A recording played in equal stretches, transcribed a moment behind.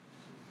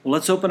Well,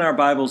 let's open our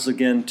Bibles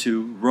again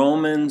to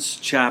Romans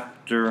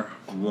chapter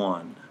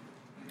 1.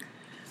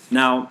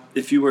 Now,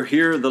 if you were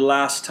here the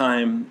last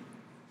time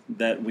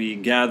that we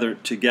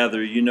gathered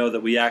together, you know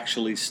that we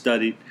actually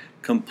studied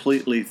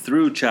completely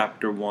through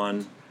chapter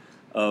 1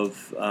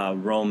 of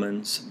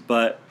Romans.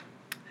 But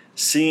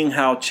seeing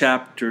how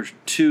chapter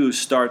 2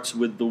 starts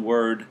with the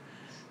word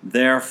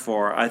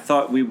therefore, I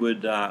thought we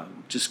would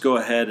just go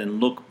ahead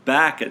and look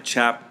back at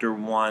chapter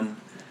 1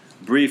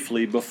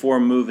 briefly before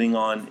moving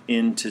on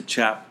into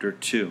chapter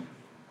 2.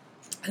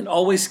 And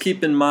always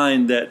keep in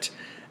mind that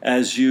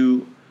as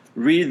you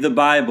read the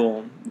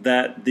Bible,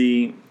 that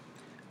the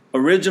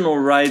original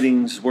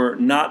writings were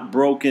not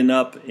broken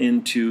up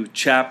into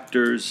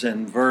chapters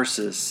and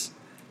verses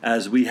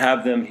as we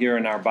have them here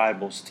in our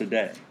Bibles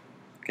today.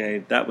 Okay,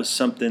 that was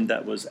something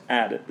that was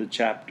added, the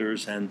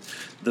chapters and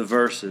the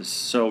verses.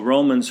 So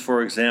Romans,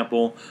 for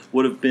example,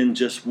 would have been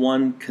just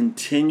one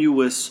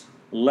continuous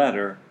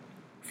letter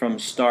from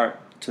start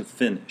to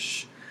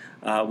finish.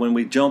 When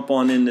we jump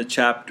on into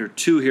chapter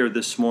 2 here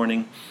this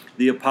morning,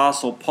 the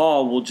Apostle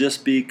Paul will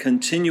just be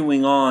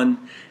continuing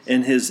on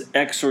in his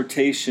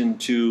exhortation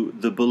to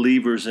the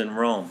believers in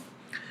Rome.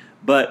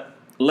 But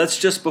let's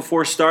just,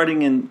 before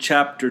starting in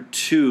chapter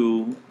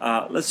 2,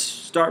 let's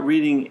start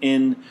reading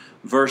in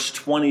verse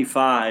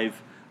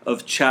 25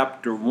 of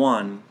chapter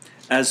 1.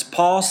 As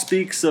Paul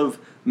speaks of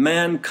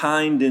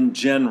mankind in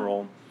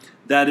general,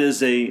 that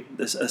is a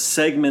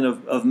segment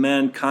of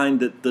mankind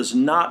that does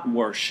not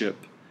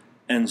worship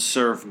and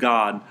serve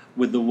God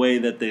with the way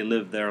that they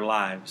live their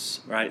lives,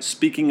 right?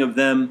 Speaking of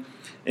them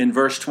in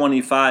verse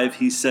 25,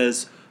 he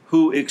says,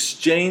 who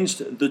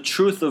exchanged the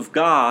truth of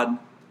God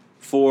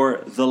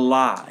for the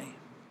lie,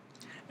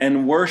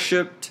 and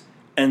worshiped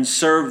and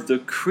served the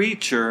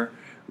creature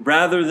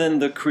rather than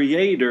the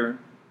Creator,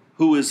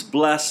 who is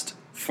blessed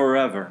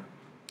forever.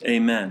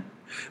 Amen.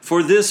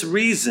 For this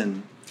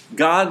reason,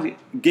 God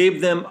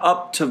gave them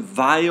up to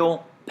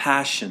vile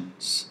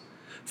passions.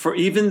 For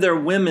even their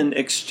women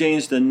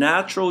exchanged the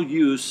natural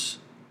use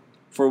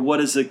for what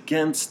is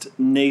against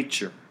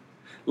nature.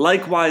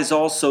 Likewise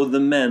also the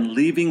men,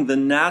 leaving the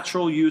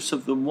natural use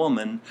of the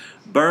woman,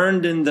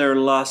 burned in their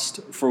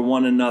lust for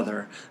one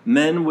another,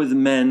 men with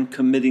men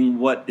committing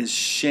what is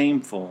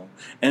shameful,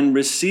 and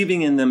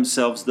receiving in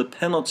themselves the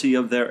penalty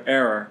of their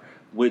error,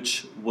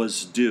 which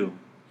was due.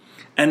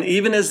 And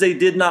even as they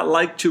did not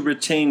like to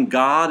retain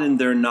God in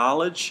their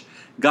knowledge,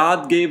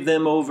 God gave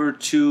them over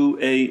to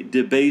a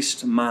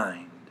debased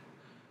mind,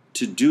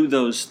 to do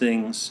those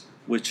things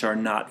which are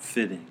not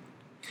fitting,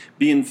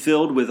 being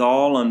filled with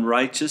all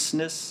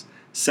unrighteousness,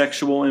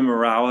 sexual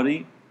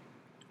immorality,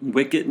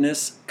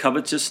 wickedness,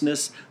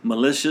 covetousness,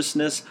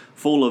 maliciousness,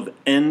 full of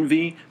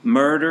envy,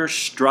 murder,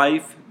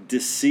 strife,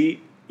 deceit,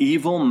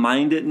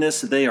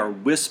 evil-mindedness. They are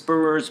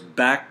whisperers,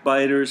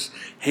 backbiters,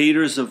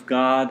 haters of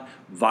God,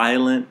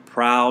 violent,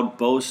 proud,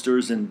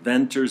 boasters,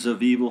 inventors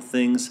of evil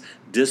things,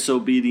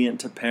 disobedient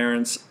to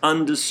parents,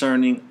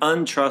 undiscerning,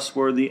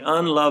 untrustworthy,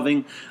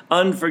 unloving,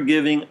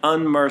 unforgiving,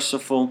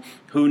 unmerciful,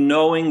 who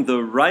knowing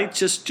the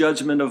righteous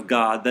judgment of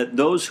God, that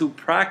those who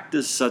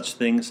practice such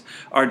things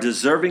are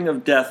deserving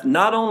of death,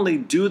 not only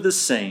do the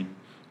same,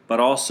 but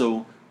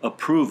also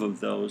approve of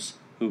those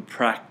who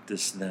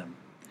practice them.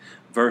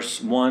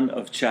 Verse 1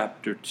 of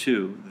chapter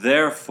 2,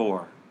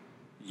 therefore,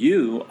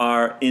 you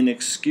are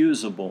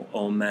inexcusable,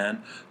 O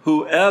man,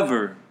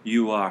 whoever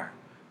you are,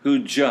 who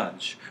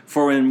judge.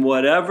 For in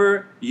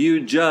whatever you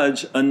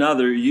judge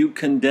another, you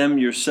condemn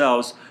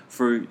yourselves,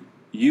 for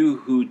you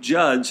who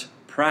judge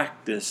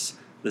practice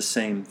the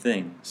same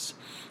things.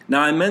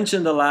 Now, I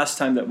mentioned the last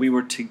time that we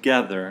were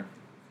together,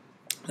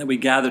 that we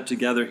gathered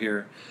together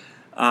here,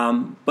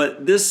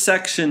 but this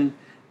section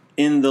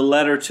in the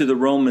letter to the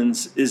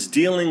Romans is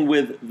dealing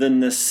with the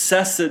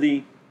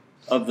necessity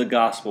of the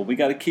gospel. We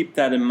got to keep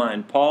that in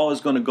mind. Paul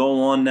is going to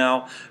go on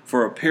now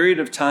for a period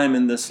of time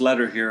in this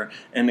letter here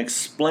and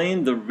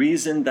explain the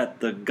reason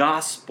that the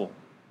gospel,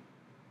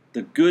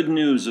 the good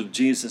news of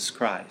Jesus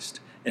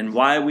Christ, and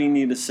why we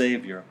need a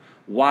Savior,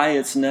 why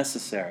it's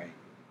necessary.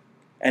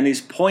 And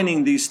he's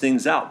pointing these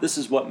things out. This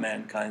is what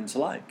mankind's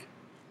like.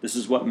 This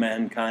is what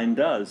mankind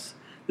does.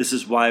 This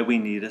is why we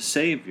need a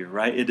Savior,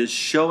 right? It is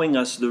showing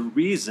us the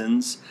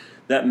reasons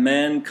that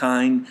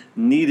mankind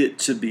needed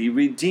to be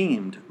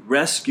redeemed,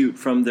 rescued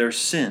from their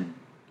sin,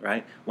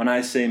 right? When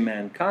I say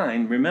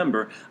mankind,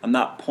 remember, I'm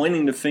not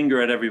pointing the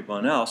finger at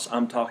everyone else.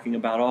 I'm talking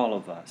about all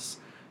of us,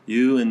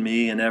 you and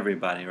me and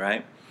everybody,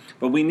 right?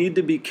 But we need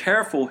to be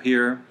careful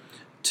here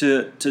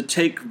to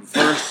take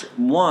verse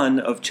 1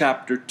 of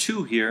chapter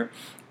 2 here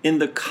in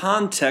the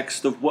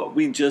context of what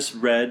we just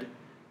read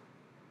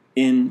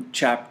in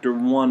chapter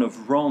 1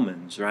 of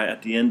Romans, right?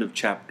 At the end of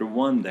chapter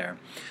 1 there.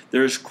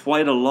 There's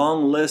quite a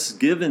long list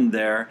given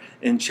there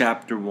in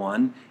chapter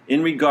 1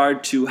 in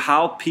regard to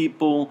how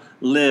people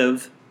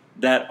live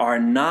that are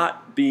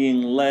not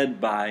being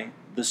led by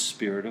the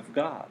Spirit of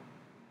God.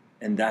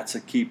 And that's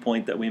a key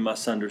point that we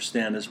must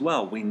understand as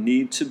well. We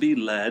need to be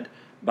led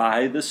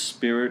by the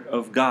Spirit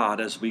of God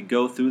as we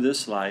go through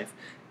this life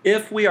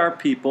if we are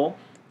people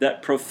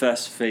that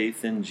profess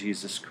faith in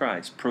Jesus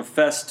Christ,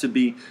 profess to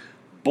be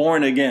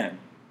born again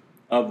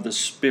of the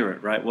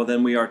Spirit, right? Well,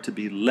 then we are to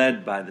be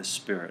led by the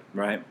Spirit,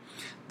 right?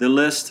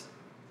 This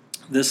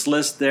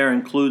list there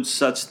includes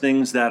such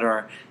things that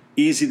are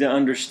easy to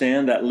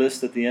understand, that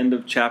list at the end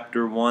of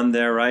chapter 1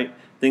 there, right?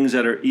 Things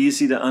that are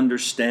easy to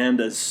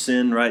understand as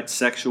sin, right?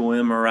 Sexual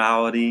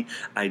immorality,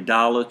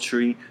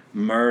 idolatry,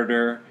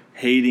 murder,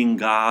 hating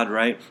God,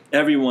 right?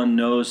 Everyone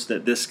knows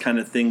that this kind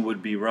of thing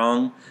would be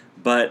wrong,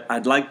 but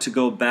I'd like to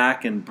go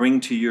back and bring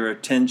to your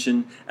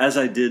attention, as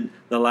I did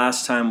the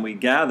last time we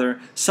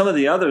gather, some of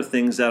the other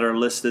things that are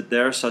listed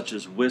there, such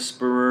as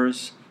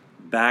whisperers,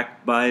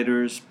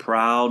 backbiters,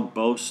 proud,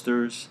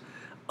 boasters,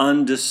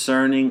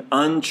 undiscerning,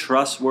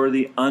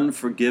 untrustworthy,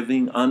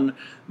 unforgiving,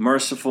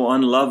 unmerciful,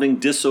 unloving,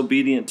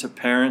 disobedient to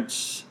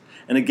parents.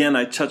 And again,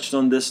 I touched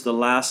on this the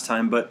last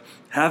time, but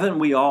haven't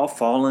we all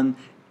fallen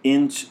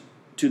into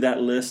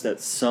that list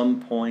at some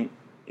point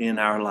in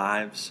our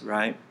lives,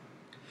 right?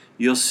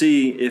 You'll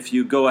see if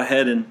you go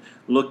ahead and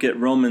look at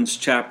Romans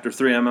chapter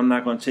 3. I'm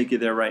not going to take you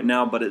there right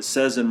now, but it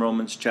says in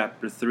Romans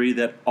chapter 3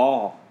 that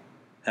all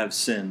have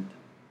sinned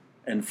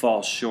and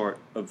fall short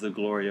of the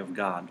glory of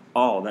God.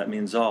 All, that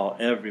means all,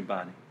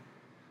 everybody.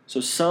 So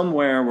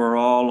somewhere we're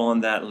all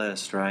on that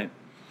list, right?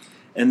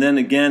 And then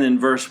again in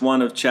verse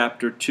 1 of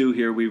chapter 2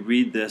 here, we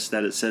read this,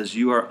 that it says,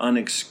 "You are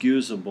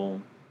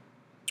unexcusable,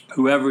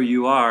 whoever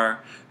you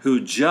are,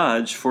 who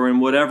judge, for in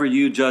whatever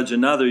you judge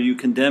another, you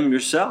condemn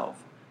yourself.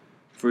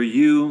 For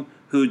you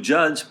who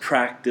judge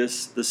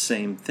practice the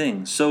same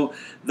thing." So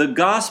the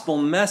gospel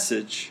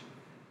message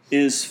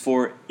is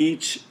for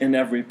each and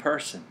every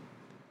person.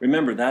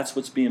 Remember, that's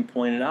what's being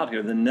pointed out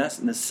here, the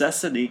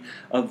necessity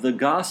of the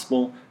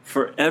gospel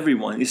for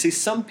everyone. You see,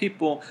 some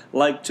people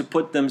like to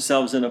put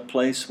themselves in a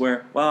place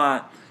where,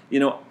 well,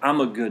 I'm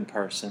a good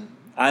person.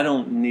 I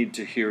don't need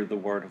to hear the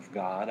word of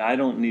God. I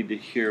don't need to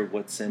hear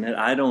what's in it.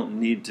 I don't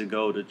need to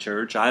go to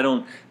church. I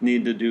don't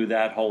need to do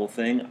that whole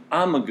thing.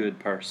 I'm a good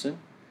person.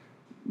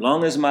 As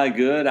long as my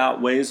good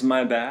outweighs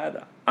my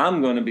bad,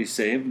 I'm going to be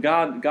saved.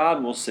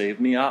 God will save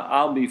me.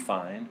 I'll be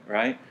fine,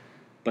 right?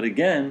 But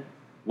again,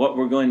 what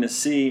we're going to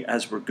see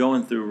as we're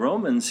going through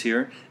Romans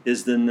here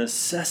is the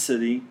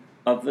necessity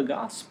of the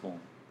gospel.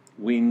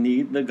 We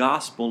need the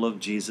gospel of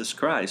Jesus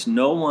Christ.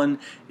 No one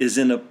is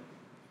in a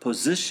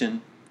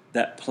position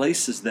that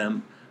places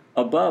them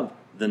above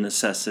the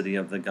necessity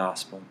of the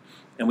gospel.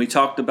 And we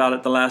talked about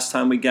it the last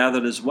time we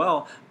gathered as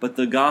well, but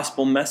the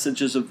gospel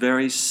message is a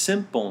very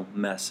simple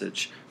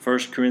message.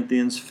 1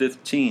 Corinthians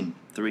 15,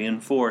 3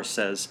 and 4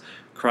 says,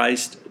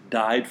 "Christ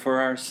died for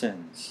our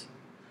sins,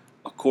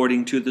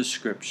 according to the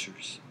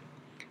Scriptures,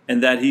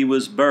 and that he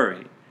was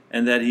buried,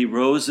 and that he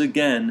rose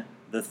again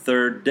the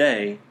third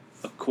day,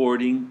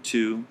 according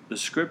to the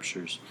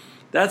Scriptures."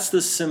 That's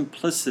the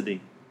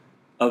simplicity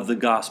of the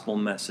gospel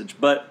message,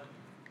 but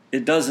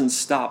it doesn't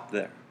stop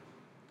there.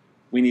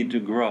 We need to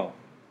grow.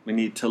 We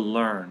need to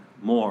learn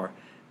more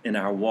in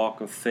our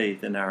walk of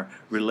faith, in our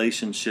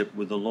relationship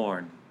with the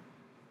Lord.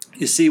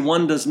 You see,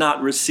 one does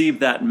not receive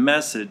that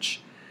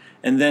message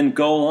and then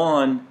go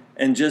on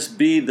and just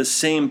be the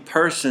same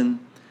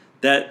person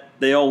that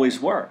they always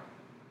were,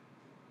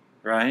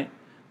 right?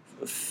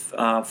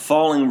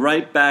 Falling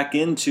right back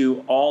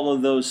into all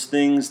of those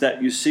things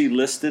that you see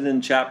listed in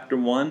chapter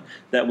 1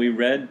 that we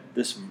read,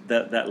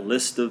 that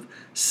list of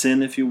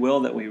sin, if you will,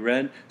 that we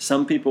read.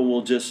 Some people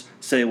will just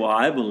say, well,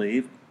 I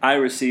believe, I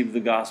received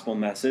the gospel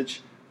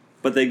message,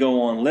 but they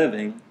go on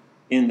living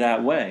in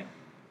that way,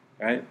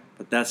 right?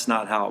 But that's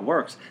not how it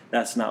works.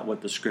 That's not what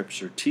the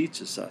Scripture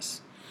teaches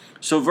us.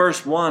 So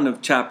verse 1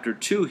 of chapter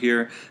 2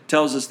 here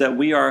tells us that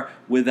we are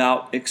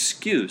without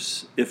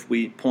excuse if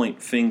we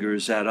point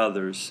fingers at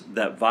others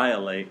that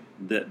violate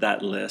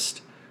that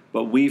list,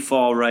 but we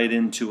fall right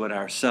into it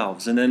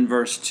ourselves. And then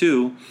verse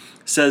 2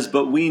 says,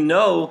 "But we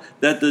know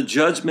that the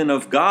judgment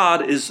of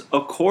God is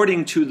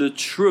according to the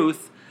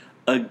truth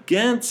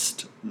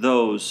against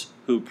those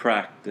who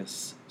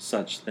practice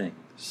such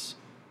things."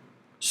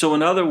 So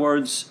in other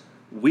words,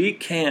 we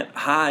can't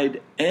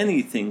hide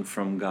anything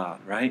from God,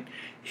 right?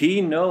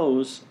 He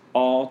knows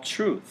all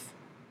truth,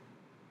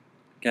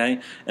 okay?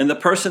 And the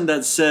person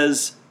that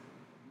says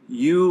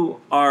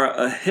you are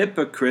a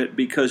hypocrite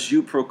because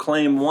you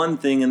proclaim one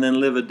thing and then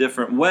live a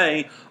different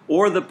way,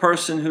 or the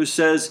person who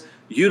says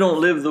you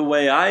don't live the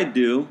way I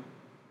do,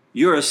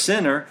 you're a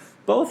sinner,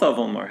 both of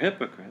them are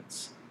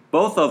hypocrites.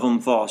 Both of them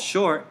fall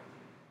short,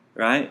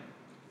 right?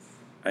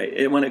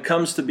 When it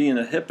comes to being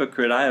a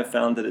hypocrite, I have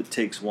found that it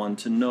takes one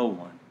to know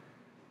one,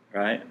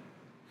 right?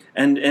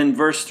 And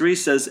verse 3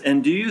 says,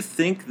 "And do you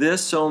think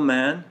this, O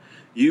man,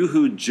 you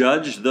who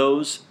judge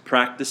those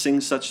practicing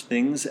such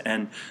things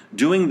and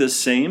doing the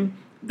same,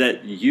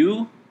 that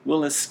you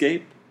will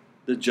escape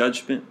the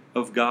judgment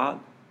of God?"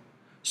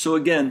 So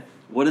again,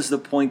 what is the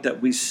point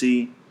that we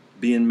see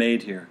being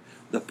made here?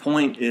 The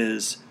point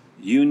is,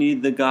 you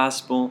need the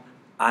gospel,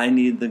 I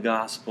need the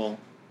gospel,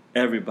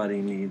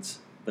 everybody needs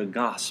the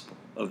gospel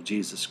of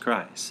Jesus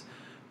Christ.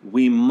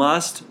 We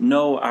must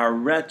know our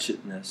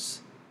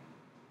wretchedness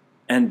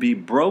and be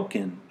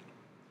broken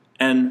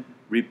and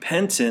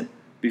repentant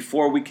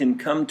before we can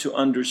come to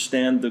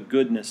understand the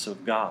goodness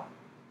of God.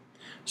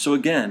 So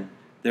again,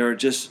 there are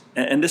just,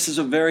 and this is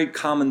a very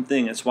common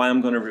thing, that's why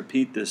I'm going to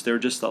repeat this, there are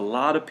just a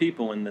lot of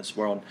people in this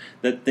world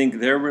that think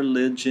their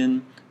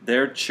religion,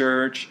 their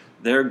church,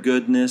 their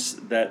goodness,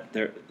 that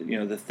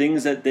the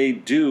things that they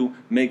do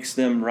makes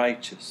them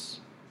righteous,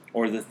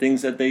 or the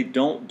things that they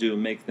don't do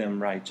make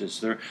them righteous.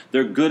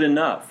 They're good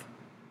enough,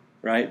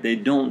 right? They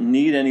don't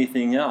need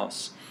anything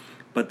else.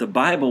 But the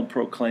Bible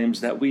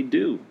proclaims that we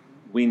do.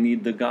 We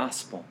need the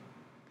gospel.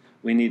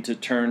 We need to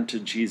turn to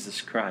Jesus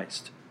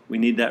Christ. We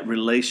need that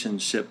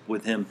relationship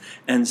with Him.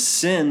 And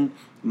sin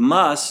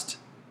must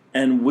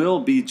and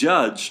will be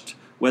judged,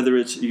 whether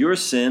it's your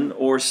sin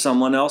or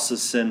someone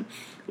else's sin.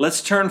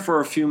 Let's turn for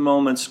a few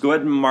moments. Go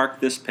ahead and mark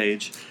this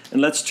page. And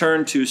let's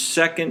turn to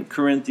 2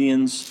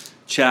 Corinthians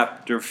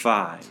chapter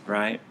 5,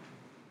 right?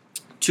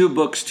 2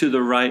 books to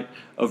the right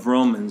of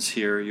Romans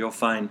here, you'll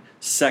find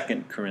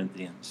 2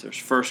 Corinthians. There's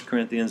 1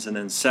 Corinthians and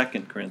then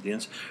 2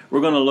 Corinthians.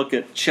 We're going to look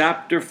at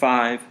chapter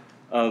 5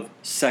 of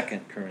 2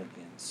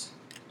 Corinthians.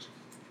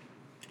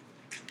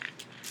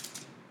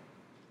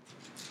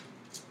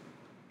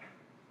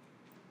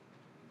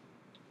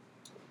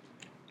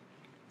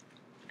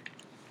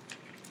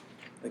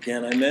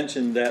 Again, I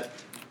mentioned that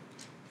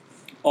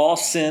all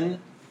sin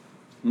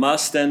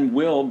must and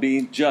will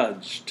be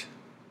judged.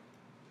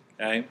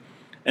 Okay?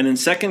 And in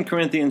 2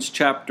 Corinthians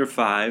chapter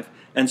 5,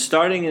 and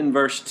starting in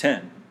verse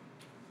 10,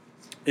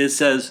 it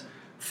says,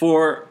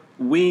 "For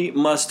we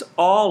must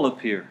all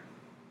appear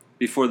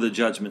before the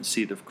judgment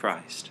seat of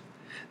Christ,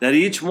 that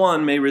each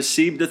one may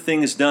receive the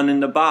things done in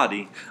the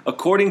body,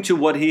 according to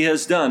what he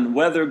has done,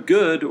 whether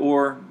good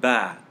or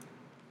bad.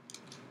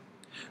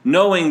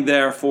 Knowing,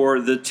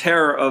 therefore, the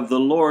terror of the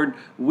Lord,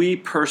 we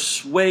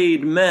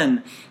persuade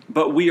men,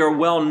 but we are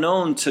well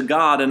known to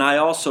God, and I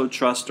also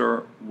trust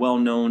are well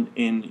known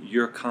in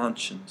your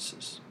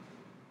consciences."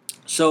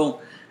 So,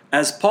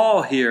 as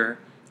Paul here,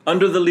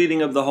 under the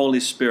leading of the Holy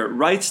Spirit,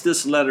 writes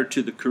this letter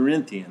to the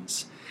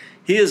Corinthians,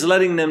 he is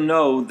letting them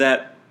know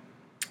that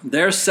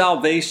their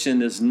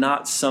salvation is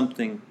not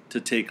something to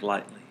take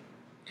lightly.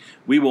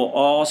 We will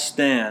all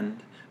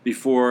stand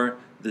before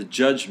the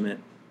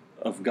judgment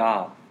of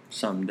God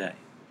someday.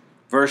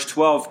 Verse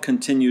 12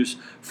 continues,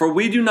 "For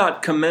we do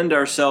not commend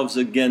ourselves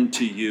again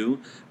to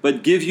you,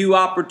 but give you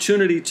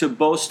opportunity to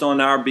boast on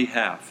our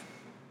behalf,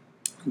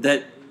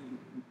 that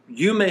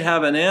you may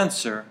have an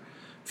answer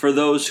for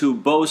those who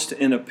boast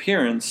in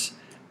appearance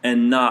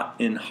and not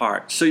in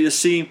heart." So you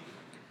see,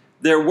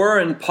 there were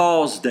in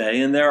Paul's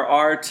day, and there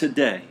are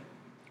today,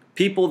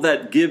 people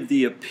that give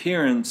the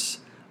appearance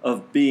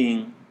of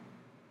being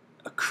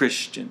a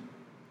Christian,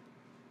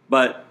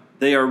 but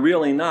they are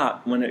really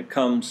not when it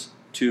comes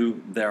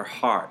to their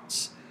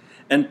hearts.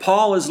 And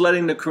Paul is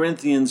letting the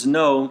Corinthians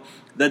know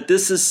that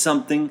this is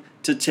something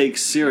to take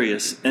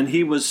serious. And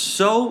he was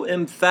so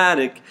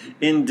emphatic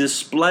in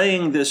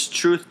displaying this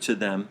truth to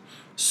them,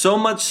 so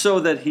much so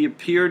that he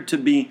appeared to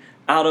be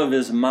out of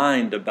his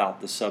mind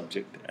about the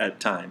subject at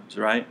times,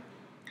 right?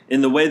 In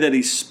the way that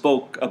he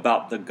spoke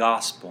about the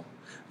gospel.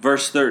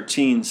 Verse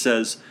 13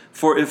 says,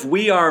 "For if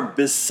we are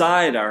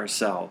beside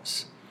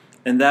ourselves,"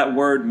 and that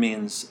word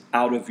means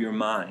out of your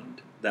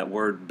mind. That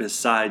word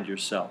beside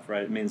yourself,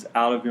 right? It means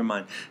out of your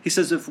mind. He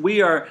says, if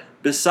we are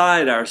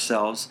beside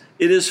ourselves,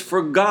 it is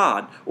for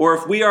God. Or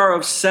if we are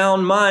of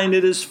sound mind,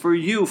 it is for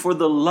you. For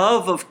the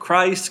love of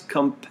Christ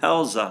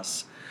compels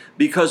us,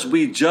 because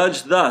we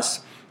judge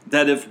thus,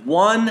 that if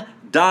one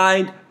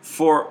died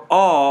for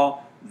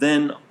all,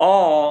 then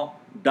all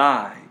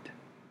died.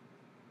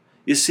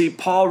 You see,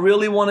 Paul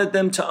really wanted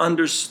them to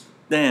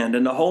understand,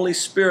 and the Holy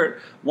Spirit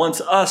wants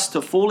us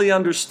to fully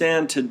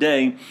understand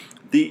today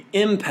the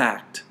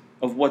impact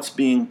of what's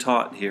being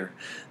taught here.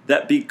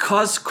 That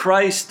because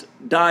Christ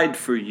died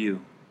for you,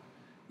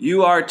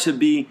 you are to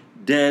be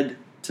dead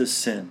to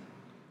sin.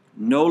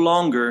 No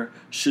longer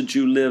should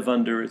you live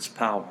under its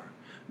power.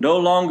 No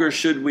longer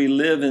should we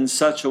live in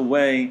such a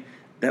way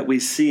that we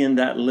see in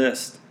that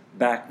list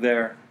back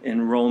there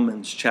in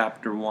Romans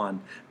chapter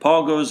 1.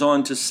 Paul goes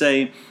on to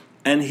say,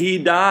 "And he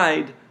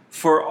died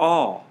for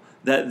all,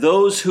 that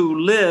those who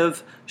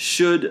live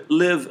should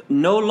live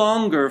no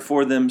longer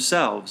for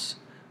themselves,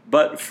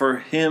 but for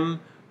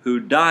him who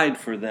died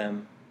for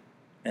them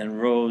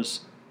and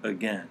rose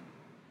again."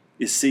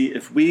 You see,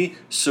 if we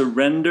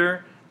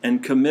surrender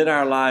and commit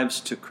our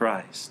lives to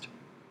Christ,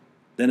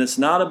 then it's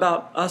not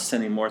about us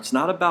anymore. It's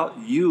not about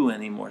you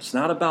anymore. It's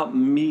not about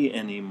me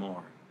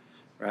anymore,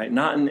 right?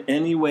 Not in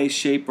any way,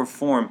 shape, or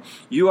form.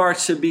 You are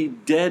to be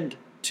dead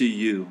to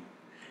you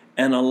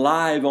and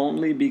alive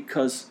only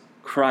because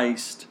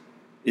Christ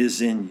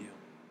is in you,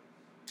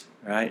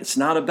 right? It's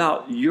not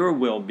about your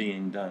will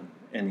being done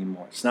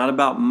anymore. It's not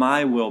about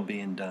my will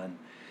being done.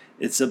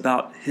 It's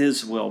about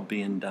his will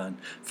being done.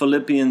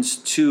 Philippians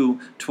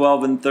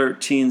 2:12 and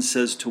 13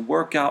 says to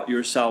work out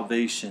your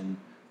salvation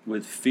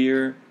with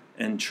fear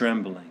and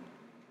trembling.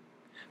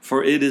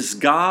 For it is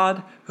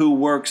God who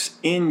works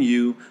in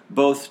you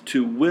both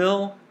to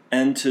will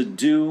and to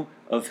do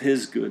of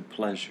his good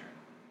pleasure.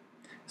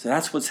 So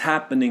that's what's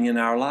happening in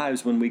our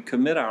lives when we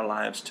commit our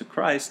lives to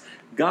Christ.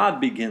 God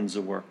begins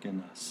a work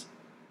in us.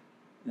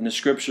 And the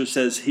scripture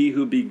says, he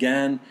who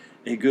began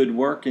a good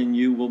work in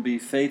you will be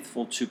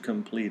faithful to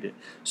complete it.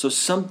 So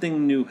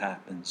something new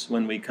happens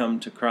when we come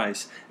to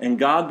Christ. And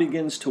God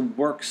begins to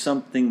work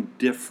something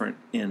different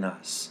in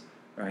us,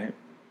 right?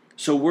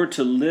 So we're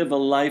to live a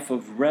life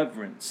of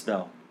reverence,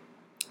 though.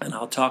 And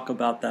I'll talk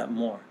about that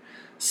more.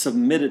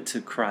 Submitted to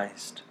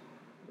Christ.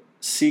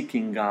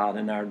 Seeking God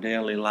in our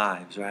daily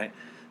lives, right?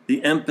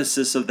 The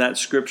emphasis of that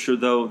scripture,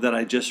 though, that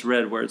I just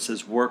read, where it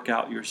says, work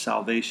out your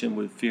salvation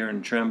with fear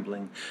and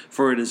trembling.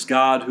 For it is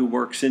God who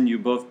works in you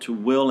both to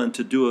will and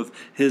to do of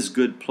his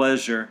good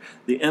pleasure.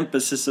 The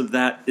emphasis of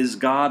that is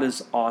God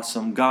is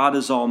awesome. God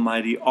is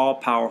almighty,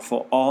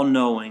 all-powerful,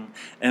 all-knowing.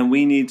 And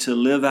we need to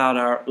live out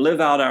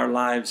our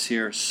lives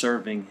here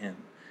serving him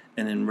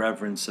and in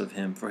reverence of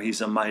him, for he's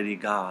a mighty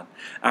God.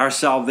 Our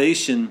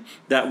salvation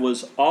that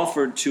was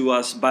offered to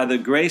us by the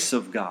grace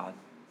of God,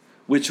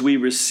 which we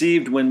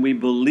received when we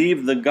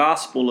believed the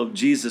gospel of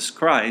Jesus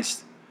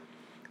Christ,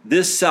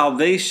 this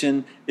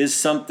salvation is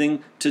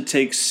something to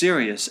take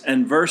serious.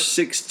 And verse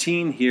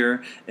 16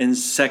 here in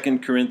 2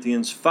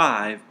 Corinthians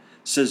 5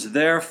 says,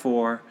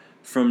 therefore,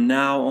 from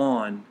now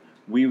on,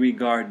 we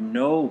regard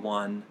no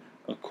one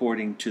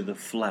according to the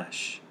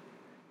flesh.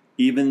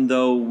 Even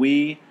though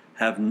we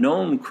have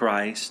known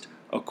Christ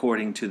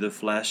according to the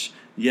flesh,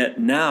 yet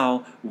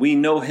now we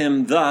know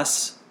him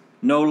thus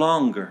no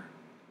longer.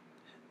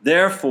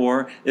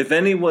 Therefore, if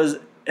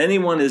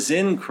anyone is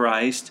in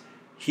Christ,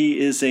 he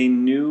is a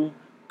new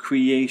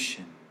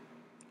creation.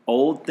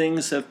 Old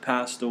things have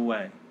passed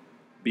away.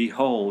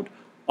 Behold,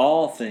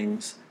 all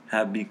things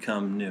have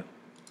become new.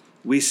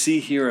 We see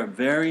here a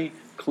very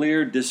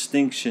clear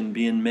distinction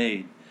being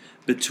made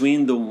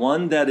between the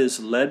one that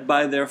is led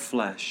by their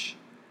flesh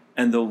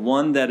and the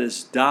one that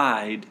has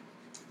died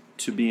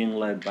to being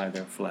led by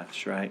their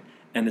flesh, right?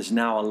 And is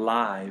now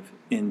alive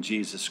in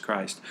Jesus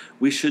Christ.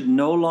 We should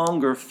no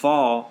longer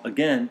fall,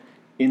 again,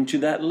 into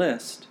that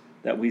list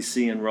that we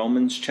see in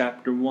Romans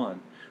chapter 1.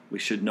 We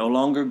should no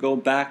longer go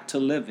back to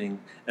living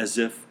as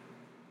if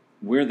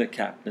we're the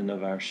captain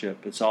of our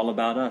ship. It's all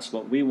about us,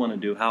 what we want to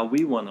do, how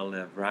we want to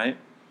live, right?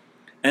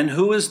 And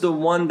who is the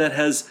one that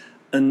has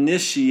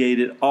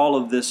initiated all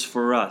of this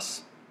for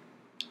us?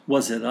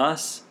 Was it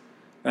us?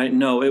 Right?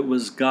 No, it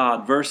was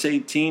God. Verse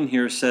 18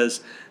 here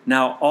says,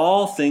 now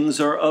all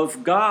things are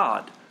of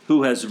God,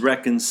 who has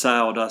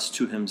reconciled us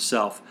to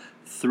himself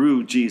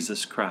through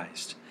Jesus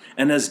Christ,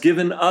 and has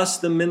given us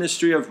the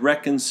ministry of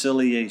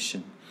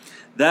reconciliation.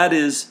 That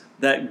is,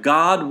 that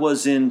God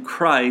was in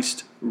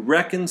Christ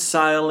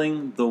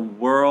reconciling the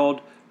world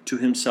to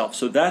himself.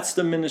 So that's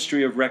the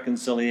ministry of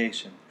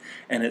reconciliation.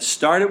 And it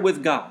started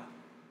with God.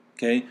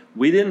 Okay?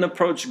 We didn't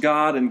approach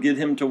God and get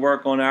him to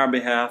work on our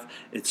behalf.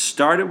 It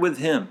started with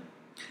him.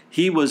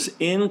 He was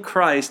in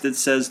Christ, it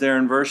says there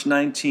in verse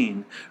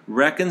 19,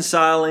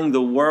 reconciling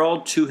the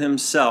world to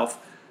himself,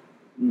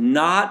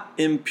 not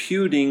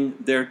imputing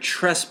their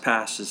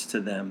trespasses to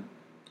them,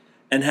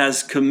 and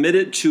has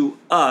committed to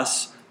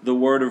us the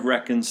word of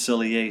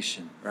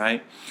reconciliation,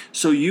 right?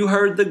 So you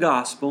heard the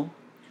gospel,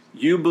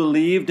 you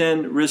believed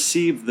and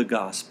received the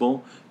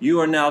gospel,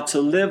 you are now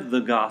to live the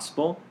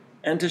gospel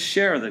and to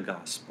share the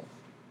gospel,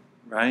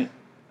 right?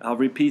 I'll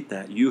repeat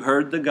that. You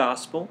heard the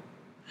gospel,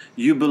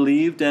 you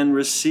believed and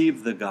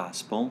received the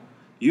gospel.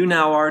 You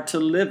now are to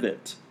live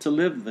it, to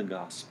live the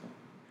gospel,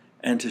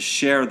 and to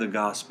share the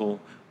gospel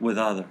with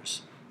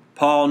others.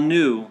 Paul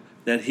knew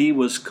that he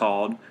was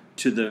called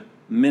to the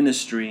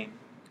ministry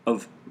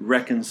of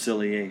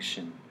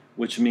reconciliation,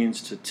 which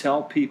means to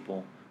tell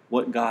people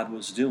what God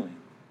was doing.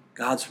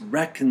 God's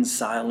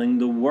reconciling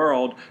the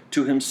world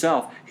to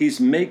himself.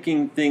 He's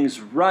making things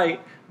right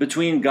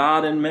between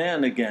God and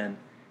man again,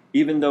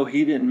 even though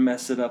he didn't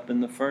mess it up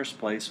in the first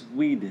place.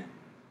 We did.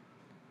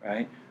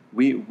 Right?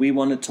 We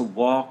wanted to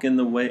walk in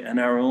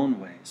our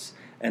own ways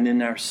and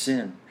in our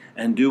sin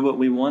and do what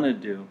we want to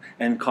do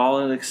and call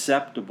it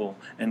acceptable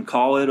and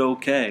call it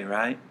okay,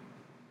 right?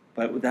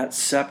 But that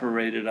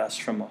separated us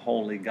from a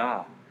holy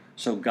God.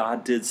 So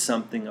God did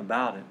something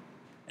about it.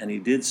 And he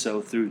did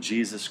so through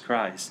Jesus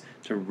Christ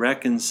to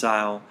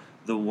reconcile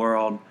the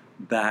world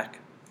back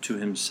to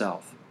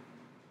himself.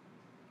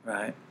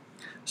 Right?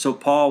 So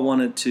Paul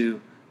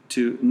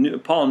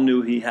Paul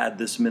knew he had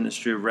this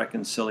ministry of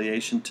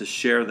reconciliation to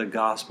share the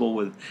gospel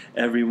with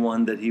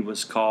everyone that he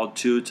was called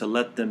to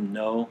let them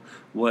know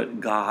what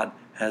God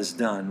has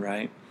done,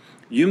 right?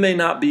 You may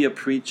not be a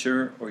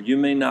preacher or you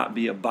may not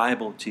be a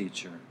Bible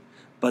teacher,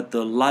 but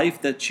the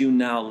life that you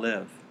now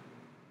live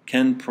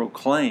can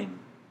proclaim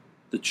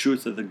the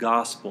truth of the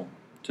gospel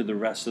to the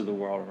rest of the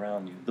world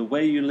around you. The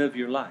way you live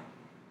your life,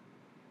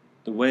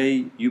 the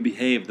way you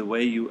behave, the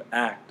way you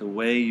act, the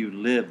way you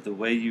live, the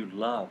way you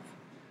love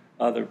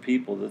other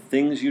people, the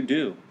things you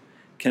do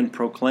can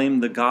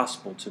proclaim the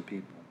gospel to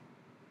people.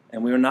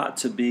 And we are not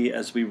to be,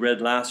 as we read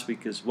last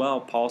week as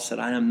well, Paul said,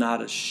 I am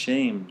not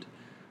ashamed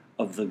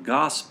of the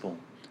gospel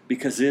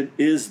because it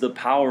is the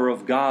power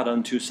of God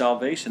unto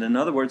salvation. In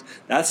other words,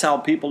 that's how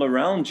people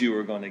around you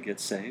are going to get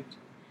saved.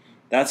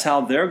 That's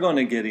how they're going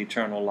to get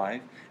eternal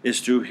life,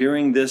 is through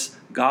hearing this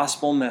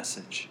gospel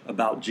message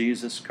about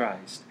Jesus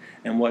Christ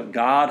and what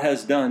God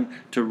has done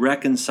to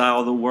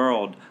reconcile the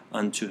world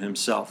unto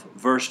himself.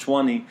 Verse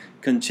 20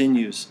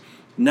 continues,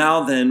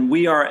 "Now then,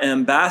 we are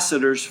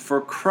ambassadors for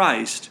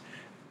Christ,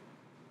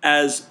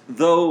 as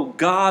though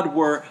God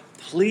were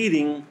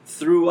pleading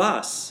through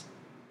us.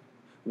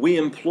 We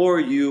implore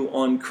you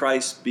on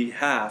Christ's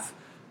behalf,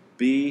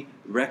 be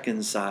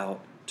reconciled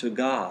to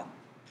God.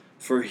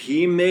 For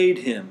he made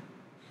him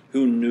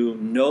who knew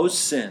no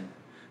sin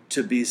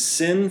to be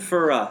sin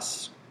for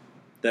us,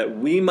 that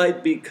we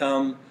might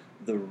become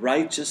the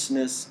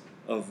righteousness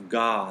of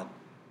God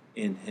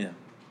in him."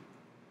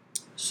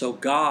 So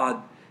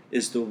God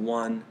is the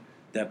one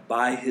that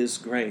by his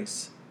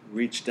grace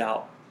reached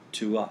out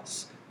to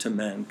us, to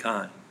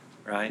mankind,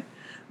 right?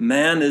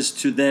 Man is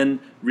to then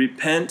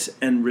repent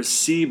and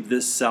receive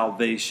this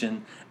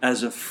salvation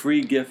as a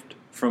free gift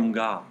from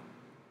God,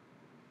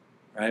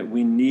 right?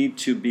 We need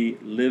to be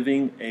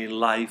living a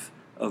life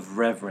of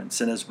reverence.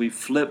 And as we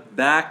flip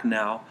back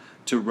now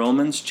to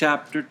Romans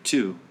chapter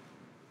 2,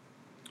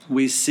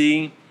 we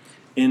see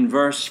in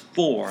verse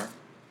 4,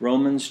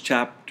 Romans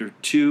chapter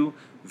 2,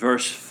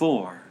 verse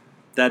 4,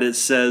 that it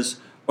says,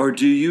 "Or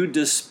do you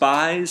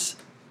despise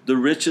the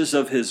riches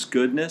of his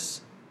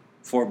goodness,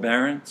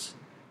 forbearance,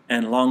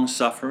 and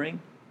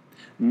long-suffering,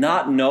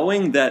 not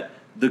knowing that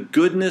the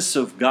goodness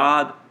of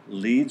God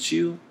leads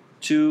you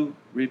to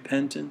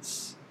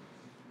repentance?"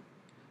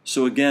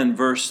 So again,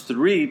 verse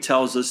 3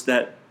 tells us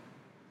that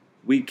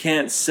we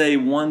can't say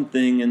one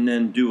thing and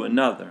then do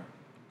another.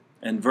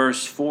 And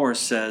verse 4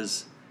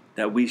 says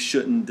that we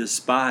shouldn't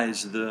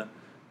despise the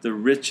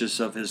riches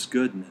of his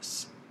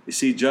goodness. You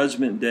see,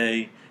 Judgment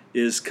Day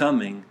is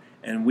coming,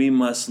 and we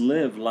must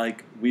live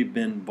like we've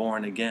been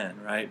born again,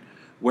 right?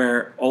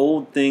 Where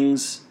old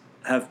things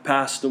have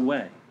passed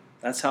away.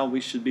 That's how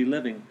we should be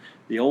living.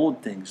 The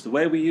old things, the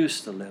way we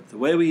used to live, the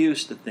way we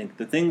used to think,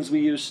 the things we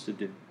used to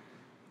do.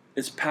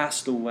 It's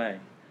passed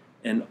away,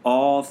 and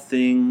all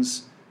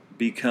things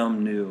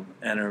become new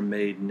and are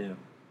made new,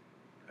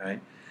 right?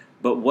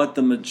 But what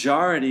the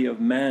majority of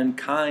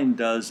mankind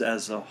does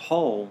as a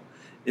whole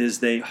is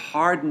they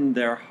harden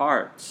their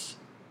hearts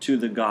to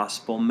the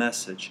gospel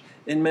message.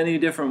 In many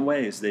different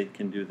ways they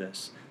can do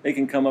this. They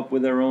can come up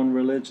with their own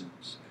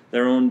religions,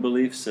 their own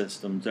belief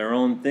systems, their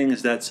own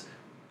things that's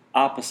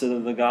opposite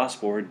of the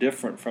gospel or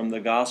different from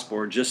the gospel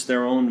or just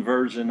their own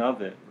version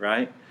of it,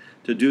 right?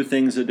 To do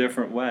things a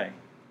different way.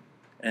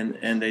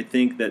 And they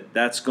think that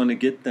that's going to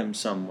get them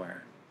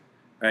somewhere,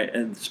 right?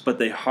 But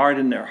they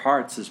harden their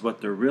hearts is what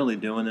they're really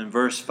doing. And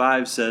verse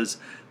 5 says,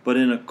 "But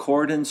in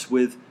accordance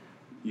with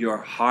your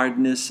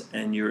hardness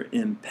and your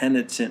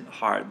impenitent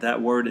heart."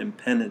 That word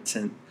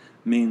impenitent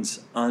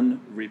means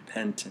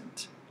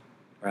unrepentant,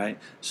 right?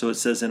 So it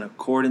says, "In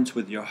accordance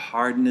with your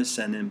hardness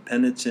and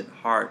impenitent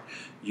heart,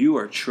 you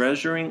are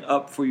treasuring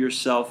up for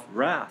yourself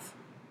wrath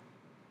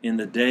in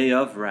the day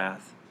of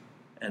wrath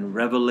and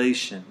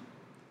revelation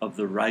of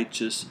the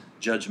righteous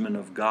judgment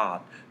of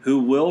God, who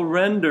will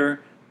render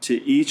to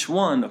each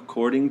one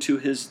according to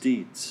his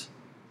deeds.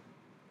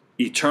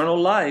 Eternal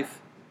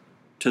life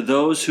to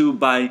those who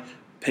by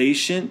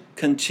patient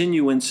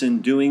continuance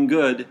in doing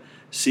good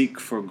seek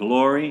for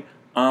glory,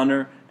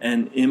 honor,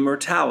 and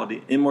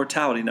immortality."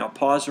 Now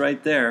pause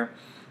right there.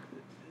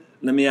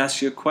 Let me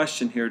ask you a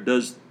question here.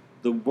 Does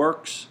the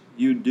works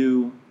you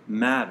do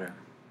matter?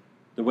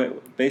 The way,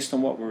 based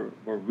on what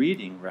we're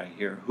reading right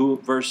here.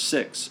 Verse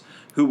 6,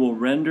 "Who will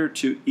render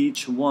to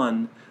each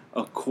one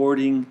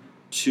according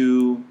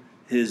to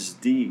his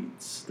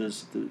deeds."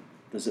 Does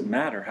it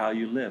matter how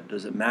you live?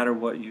 Does it matter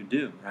what you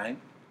do, right?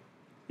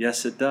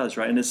 Yes, it does,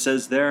 right? And it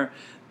says there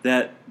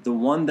that the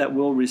one that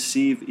will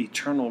receive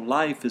eternal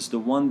life is the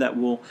one that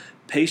will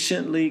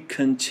patiently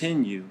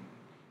continue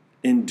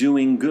in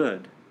doing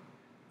good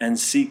and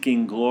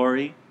seeking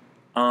glory,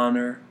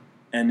 honor,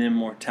 and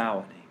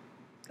immortality.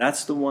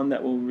 That's the one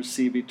that will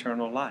receive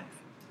eternal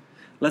life.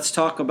 Let's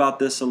talk about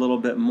this a little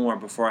bit more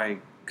before I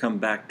come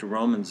back to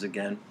Romans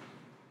again.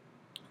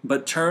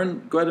 But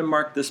go ahead and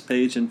mark this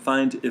page and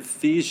find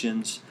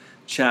Ephesians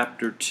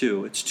chapter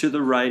 2. It's to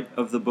the right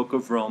of the book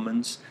of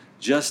Romans,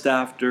 just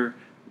after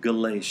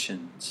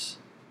Galatians.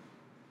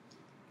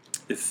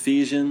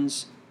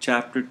 Ephesians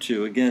chapter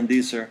 2. Again,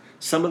 these are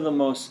some of the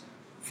most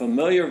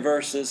familiar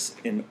verses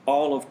in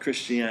all of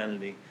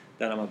Christianity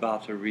that I'm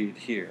about to read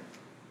here.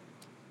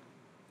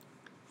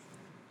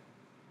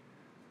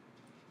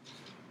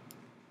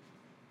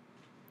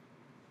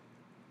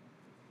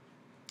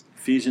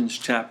 Ephesians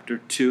chapter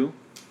 2,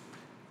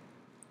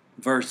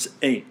 verse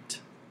 8.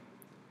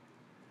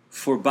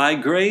 "For by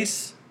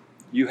grace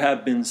you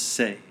have been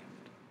saved,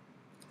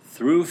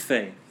 through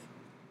faith,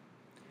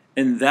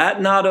 and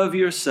that not of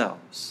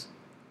yourselves.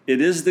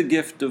 It is the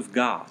gift of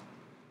God,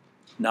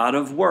 not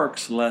of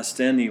works,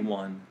 lest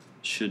anyone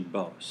should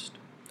boast."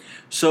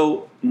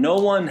 So no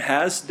one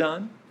has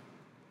done,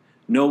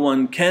 no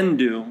one can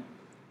do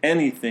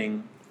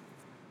anything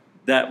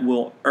that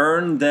will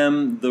earn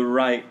them the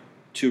right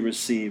to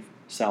receive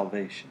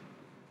salvation.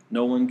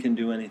 No one can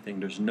do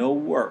anything. There's no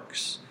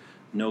works,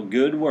 no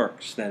good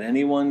works that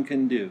anyone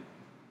can do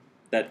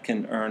that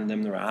can earn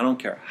them the right. I don't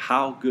care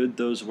how good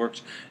those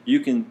works. You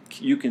can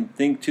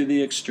think to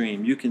the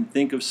extreme. You can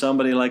think of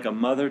somebody like a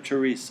Mother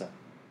Teresa,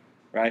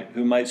 right,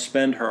 who might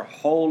spend her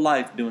whole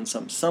life doing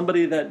something.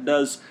 Somebody that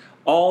does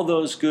all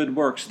those good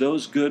works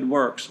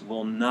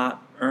will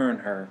not earn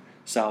her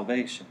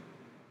salvation.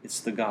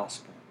 It's the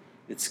gospel.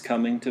 It's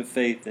coming to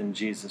faith in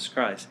Jesus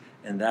Christ,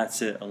 and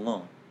that's it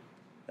alone.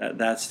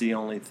 That's the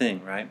only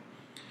thing, right?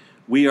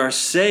 We are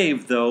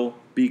saved, though,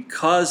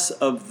 because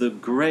of the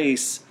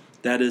grace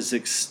that is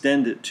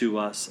extended to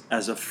us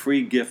as a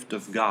free gift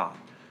of God,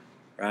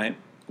 right?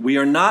 We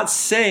are not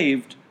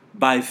saved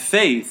by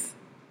faith.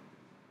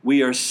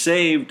 We are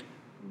saved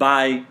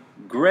by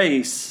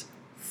grace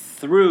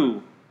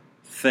through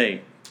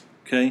faith,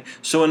 okay?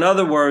 So in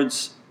other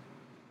words,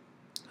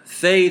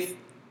 faith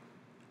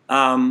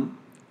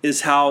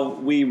is how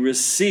we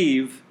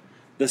receive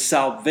the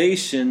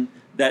salvation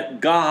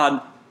that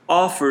God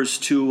offers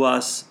to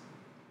us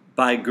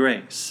by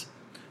grace.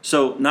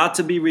 So, not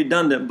to be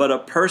redundant, but a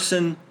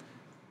person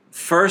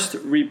first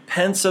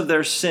repents of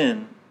their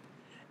sin,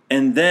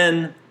 and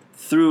then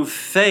through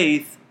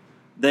faith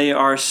they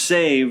are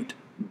saved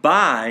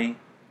by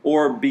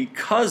or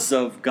because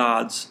of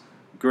God's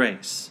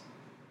grace.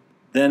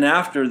 Then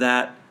after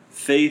that,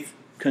 faith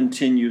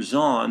continues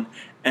on,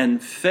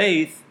 and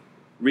faith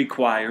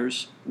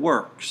requires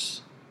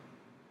works,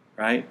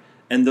 right?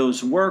 And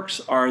those works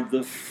are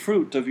the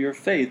fruit of your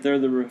faith. They're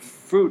the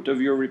fruit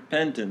of your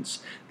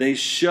repentance. They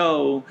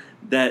show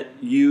that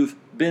you've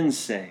been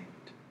saved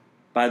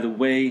by the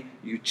way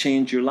you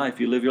change your life,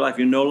 you live your life.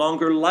 You're no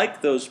longer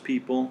like those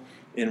people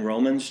in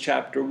Romans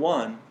chapter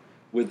 1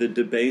 with the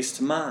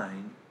debased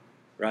mind,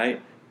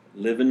 right?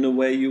 Living the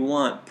way you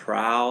want,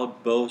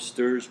 proud,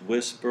 boasters,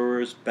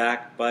 whisperers,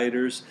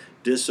 backbiters,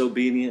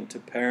 disobedient to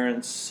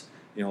parents,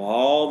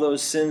 all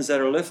those sins that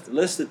are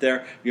listed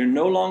there. You're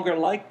no longer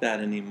like that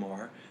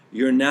anymore.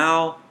 You're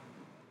now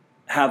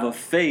have a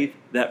faith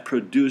that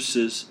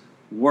produces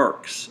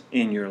works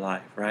in your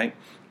life, right?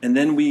 And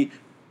then we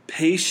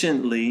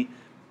patiently,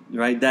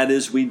 right, that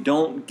is, we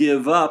don't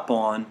give up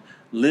on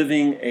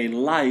living a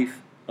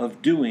life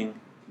of doing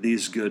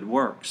these good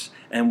works.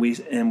 And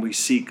we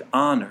seek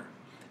honor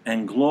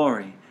and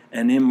glory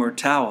and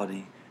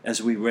immortality,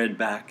 as we read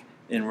back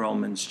in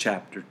Romans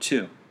chapter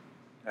 2.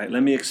 All right,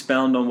 let me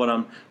expound on what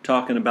I'm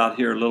talking about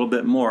here a little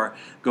bit more.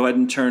 Go ahead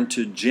and turn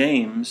to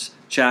James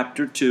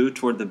chapter 2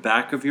 toward the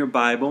back of your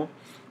Bible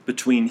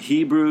between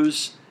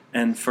Hebrews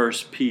and 1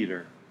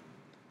 Peter.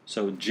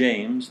 So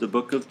James, the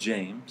book of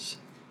James,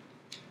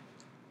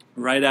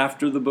 right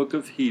after the book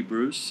of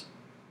Hebrews,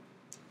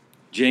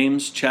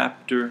 James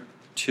chapter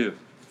 2.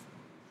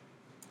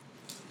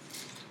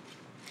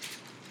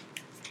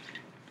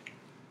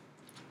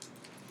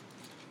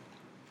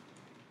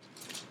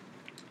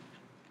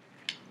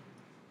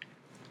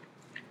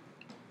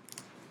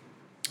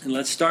 And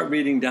let's start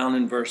reading down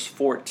in verse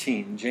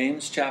 14.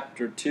 James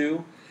chapter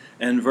 2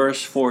 and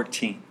verse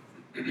 14.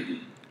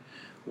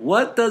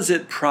 What does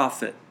it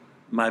profit,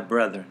 my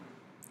brethren,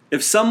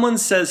 if someone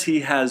says he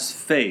has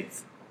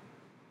faith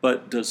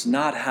but does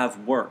not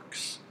have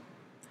works?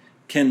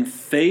 Can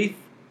faith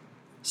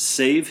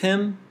save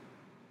him?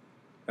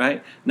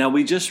 Right? Now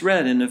we just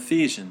read in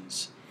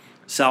Ephesians,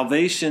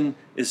 salvation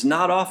is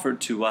not offered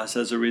to us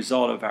as a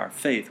result of our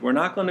faith. We're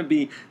not going to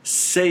be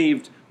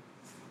saved.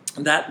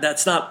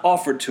 That's not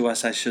offered to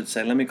us, I should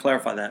say. Let me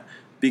clarify that.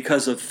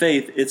 Because of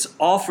faith, it's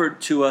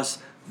offered to us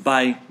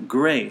by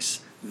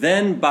grace.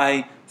 Then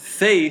by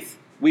faith,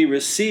 we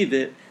receive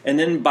it. And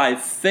then by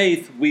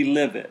faith, we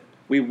live it.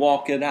 We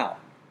walk it out,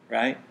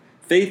 right?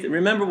 Faith,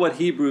 remember what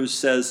Hebrews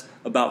says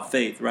about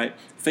faith, right?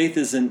 Faith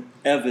is an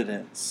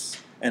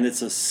evidence, and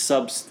it's a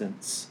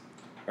substance,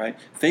 right?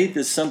 Faith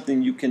is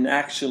something you can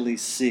actually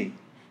see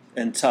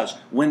and touch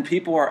when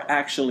people are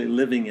actually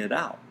living it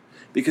out.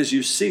 Because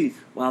you see,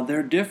 well,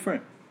 they're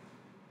different.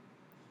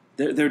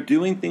 They're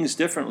doing things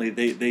differently.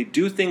 They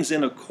do things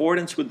in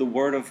accordance with the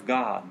Word of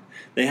God.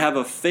 They have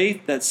a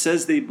faith that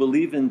says they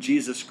believe in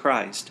Jesus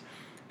Christ.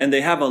 And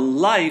they have a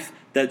life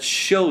that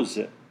shows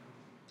it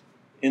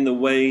in the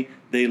way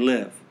they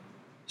live.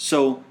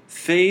 So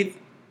faith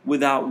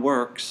without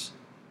works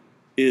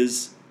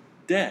is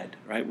dead,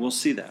 right? We'll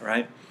see that,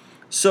 right?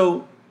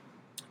 So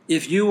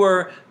if you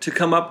were to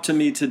come up to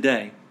me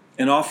today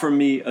and offer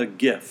me a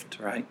gift,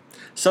 right?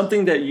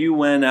 Something that you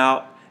went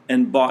out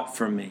and bought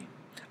for me.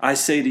 I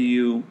say to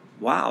you,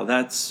 wow,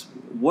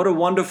 what a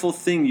wonderful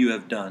thing you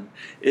have done.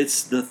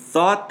 It's the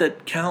thought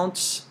that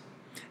counts,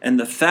 and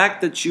the fact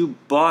that you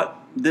bought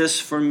this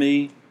for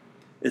me,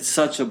 it's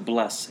such a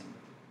blessing.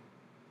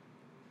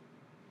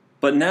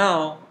 But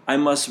now I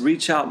must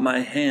reach out my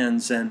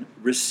hands and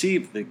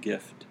receive the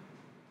gift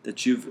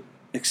that you've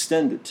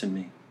extended to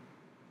me.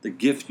 The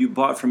gift you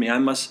bought for me, I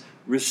must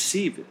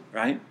receive it,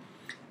 right?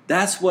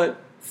 That's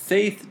what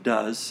faith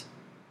does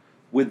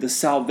with the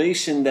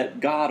salvation that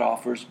God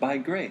offers by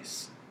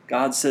grace.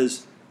 God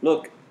says,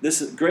 look,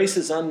 Grace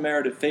is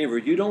unmerited favor.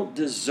 You don't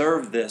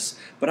deserve this,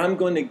 but I'm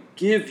going to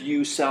give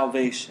you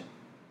salvation.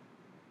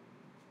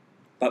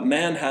 But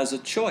man has a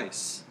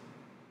choice.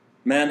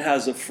 Man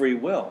has a free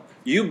will.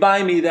 You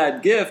buy me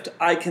that gift,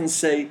 I can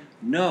say,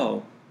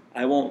 no,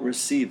 I won't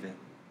receive it.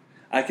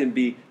 I can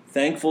be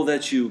thankful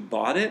that you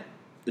bought it,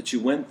 that you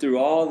went through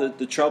all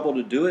the trouble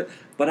to do it,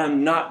 but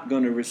I'm not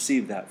going to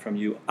receive that from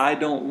you. I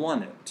don't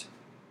want it.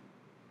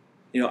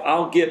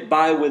 I'll get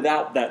by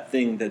without that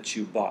thing that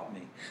you bought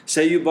me.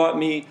 Say you bought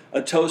me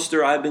a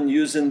toaster, I've been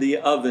using the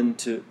oven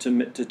to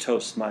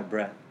toast my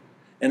bread.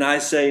 And I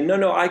say,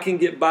 no, I can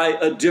get by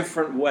a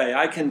different way.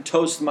 I can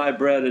toast my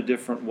bread a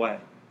different way.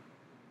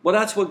 Well,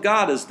 that's what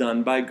God has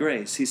done by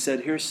grace. He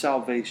said, here's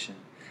salvation.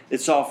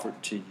 It's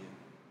offered to you.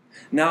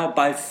 Now,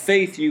 by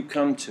faith, you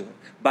come to it.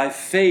 By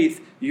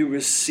faith, you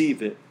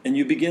receive it, and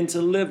you begin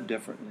to live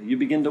differently. You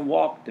begin to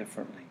walk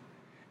differently,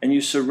 and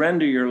you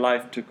surrender your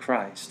life to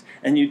Christ,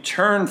 and you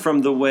turn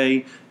from the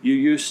way you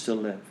used to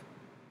live,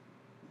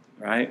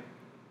 right?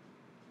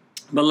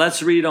 But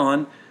let's read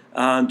on.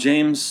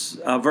 James,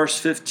 verse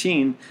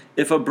 15.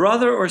 If a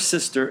brother or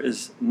sister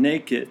is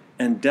naked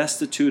and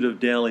destitute of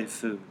daily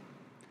food,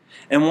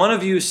 and one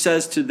of you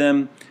says to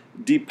them,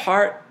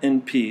 depart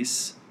in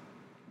peace,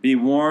 be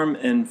warm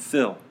and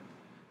fill,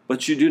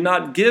 but you do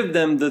not give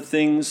them the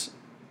things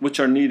which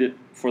are needed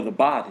for the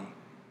body,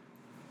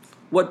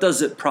 what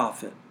does it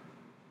profit?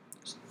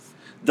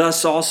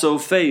 Thus also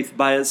faith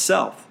by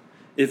itself,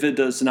 if it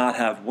does not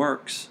have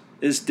works,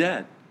 is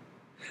dead.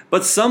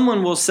 But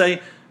someone will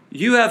say,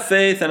 you have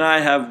faith and I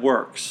have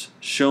works.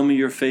 Show me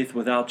your faith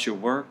without your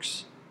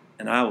works,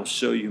 and I will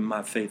show you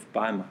my faith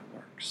by my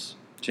works,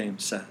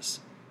 James says.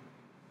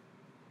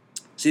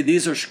 See,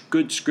 these are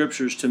good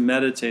scriptures to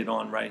meditate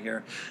on right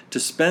here, to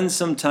spend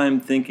some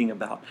time thinking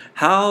about.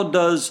 How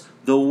does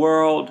the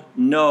world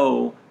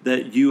know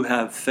that you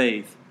have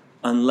faith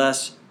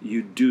unless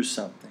you do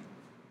something?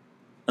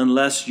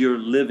 Unless you're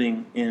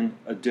living in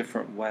a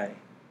different way?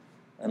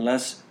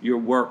 Unless your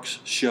works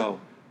show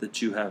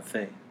that you have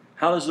faith?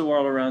 How does the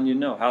world around you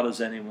know? How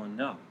does anyone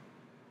know?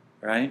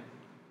 Right?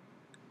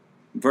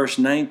 Verse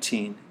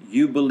 19,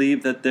 you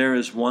believe that there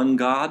is one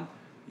God?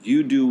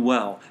 You do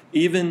well.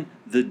 Even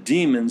the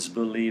demons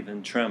believe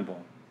and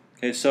tremble.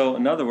 Okay, so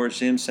in other words,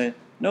 James is saying,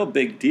 no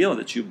big deal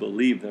that you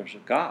believe there's a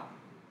God.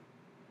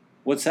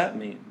 What's that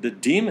mean? The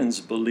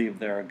demons believe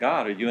they're a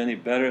God. Are you any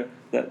better?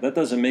 That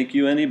doesn't make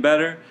you any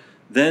better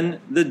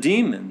than the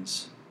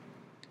demons.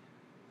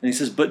 And he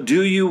says, but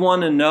do you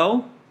want to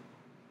know,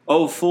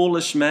 O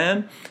foolish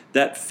man,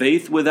 that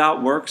faith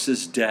without works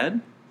is dead?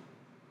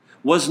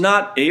 Was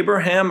not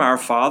Abraham our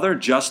father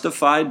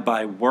justified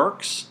by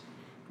works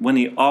when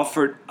he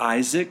offered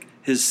Isaac,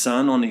 his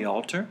son, on the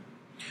altar?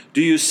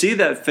 Do you see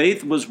that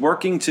faith was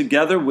working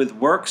together with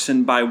works,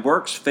 and by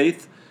works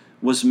faith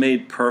was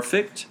made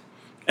perfect?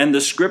 And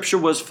the scripture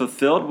was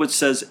fulfilled, which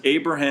says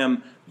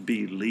Abraham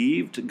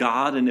believed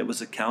God, and it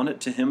was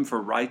accounted to him for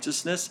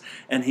righteousness,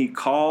 and he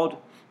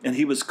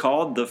was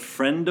called the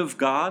friend of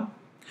God.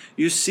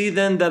 You see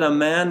then that a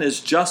man is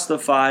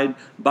justified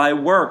by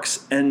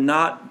works and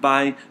not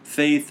by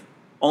faith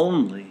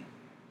only.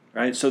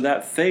 Right? So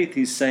that faith,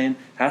 he's saying,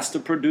 has to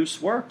produce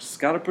works. It's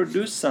got to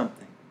produce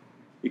something.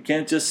 You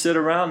can't just sit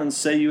around and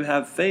say you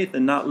have faith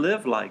and not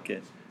live like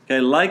it. Okay,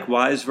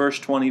 likewise, verse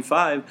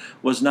 25,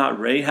 was not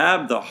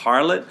Rahab the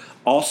harlot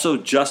also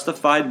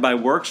justified by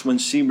works when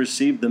she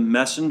received the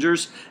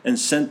messengers and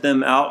sent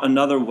them out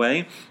another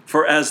way?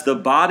 For as the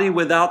body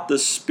without the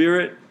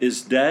spirit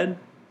is dead,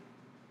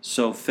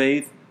 so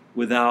faith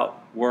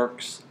without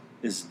works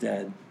is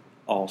dead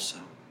also.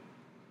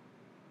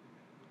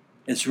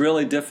 It's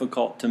really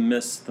difficult to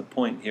miss the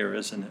point here,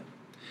 isn't it?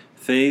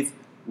 Faith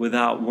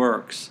without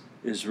works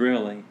is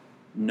really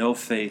no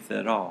faith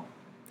at all.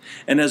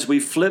 And as we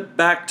flip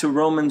back to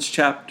Romans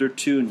chapter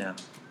 2 now,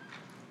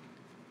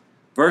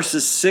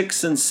 verses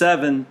 6 and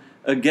 7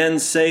 again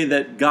say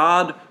that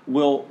God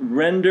will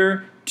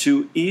render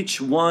to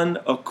each one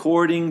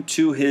according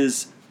to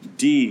his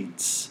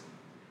deeds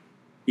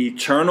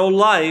eternal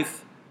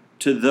life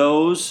to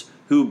those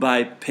who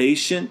by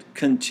patient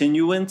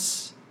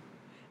continuance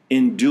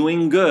in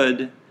doing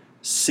good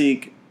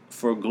seek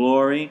for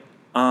glory,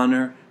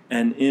 honor,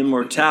 and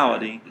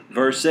immortality.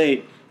 Verse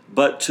 8,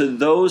 but to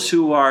those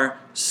who are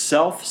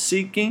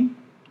self-seeking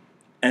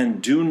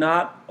and do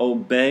not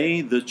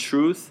obey the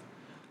truth,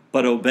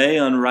 but obey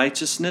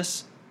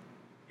unrighteousness,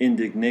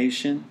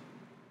 indignation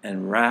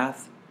and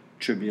wrath,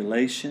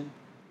 tribulation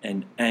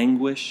and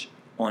anguish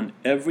on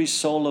every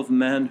soul of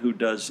man who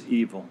does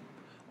evil,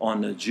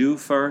 on the Jew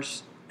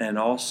first and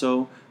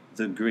also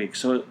the Greek.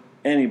 So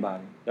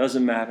anybody,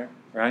 doesn't matter,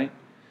 right?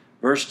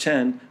 Verse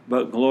 10,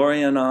 but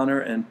glory and honor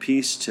and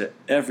peace to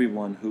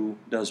everyone who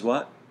does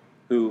what?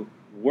 Who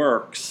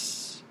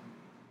works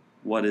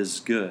what is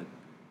good,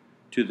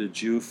 to the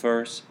Jew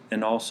first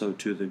and also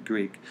to the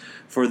Greek.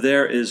 For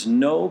there is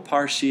no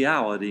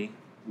partiality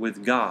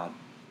with God.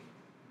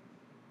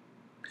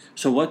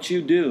 So what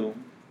you do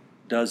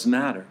does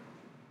matter.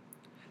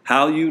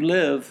 How you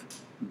live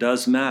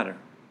does matter.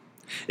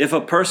 If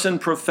a person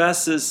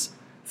professes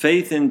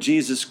faith in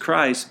Jesus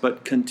Christ,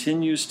 but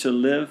continues to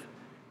live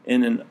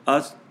in an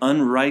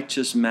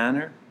unrighteous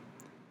manner,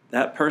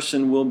 that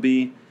person will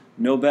be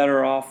no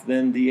better off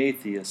than the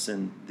atheist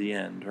in the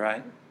end,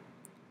 right?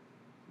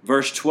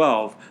 Verse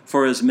 12,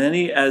 for as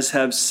many as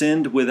have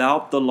sinned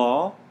without the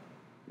law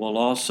will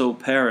also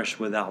perish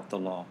without the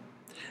law.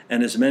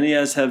 And as many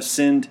as have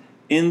sinned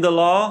in the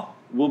law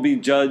will be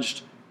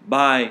judged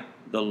by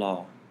the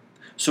law.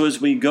 So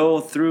as we go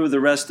through the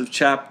rest of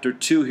chapter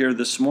 2 here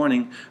this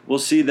morning, we'll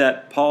see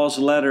that Paul's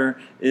letter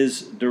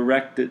is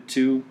directed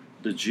to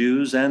the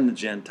Jews and the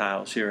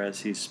Gentiles here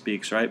as he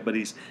speaks, right? But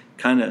he's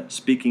kind of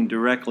speaking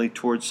directly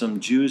towards some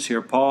Jews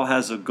here. Paul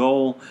has a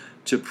goal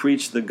to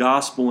preach the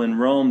gospel in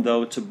Rome,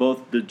 though, to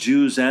both the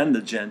Jews and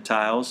the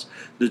Gentiles.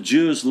 The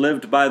Jews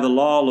lived by the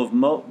law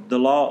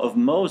of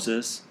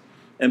Moses,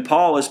 and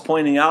Paul is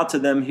pointing out to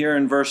them here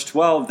in verse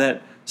 12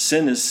 that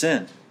sin is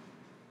sin.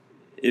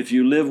 If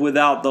you live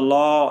without the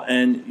law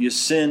and you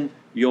sin,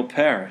 you'll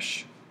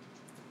perish.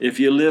 If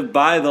you live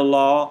by the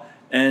law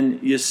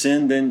and you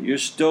sin, then you're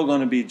still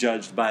going to be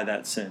judged by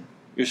that sin.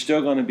 You're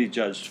still going to be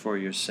judged for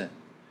your sin,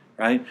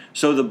 right?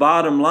 So the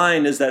bottom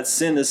line is that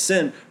sin is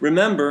sin.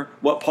 Remember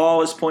what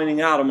Paul is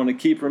pointing out. I'm going to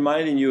keep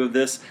reminding you of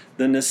this,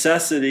 the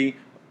necessity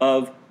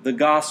of the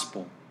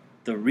gospel.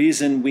 The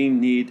reason we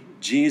need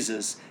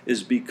Jesus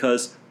is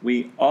because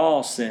we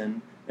all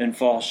sin and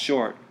fall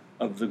short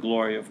of the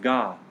glory of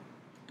God.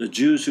 The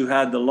Jews who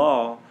had the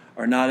law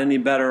are not any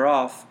better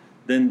off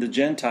than the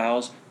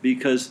Gentiles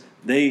because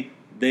the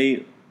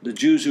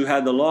Jews who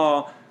had the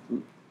law,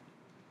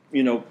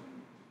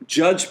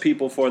 judge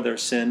people for their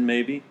sin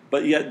maybe,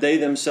 but yet they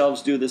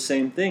themselves do the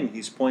same thing.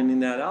 He's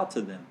pointing that out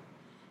to them.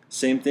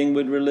 Same thing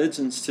with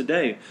religions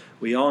today.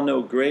 We all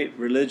know great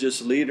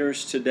religious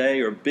leaders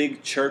today or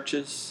big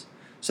churches,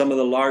 some of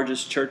the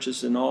largest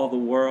churches in all the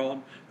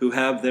world, who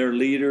have their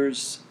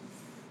leaders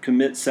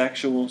commit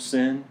sexual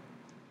sin,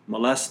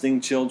 molesting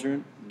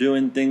children,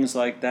 doing things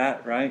like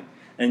that, right?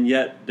 And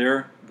yet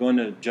they're going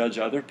to judge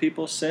other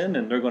people's sin,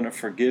 and they're going to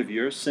forgive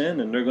your sin,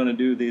 and they're going to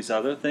do these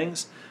other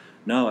things.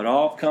 No, it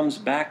all comes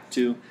back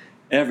to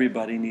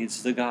everybody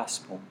needs the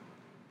gospel.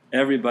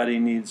 Everybody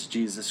needs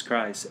Jesus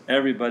Christ.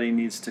 Everybody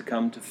needs to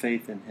come to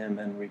faith in him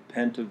and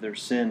repent of their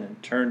sin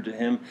and turn to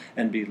him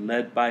and be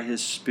led by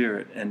his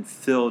Spirit and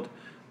filled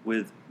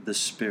with the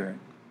Spirit.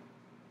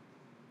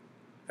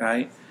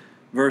 Right?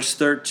 Verse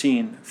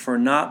 13, for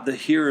not the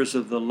hearers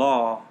of the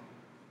law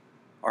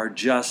are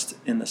just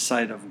in the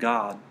sight of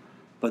God,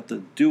 but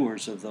the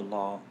doers of the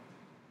law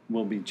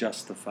will be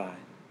justified.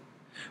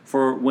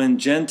 For when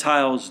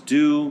Gentiles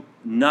who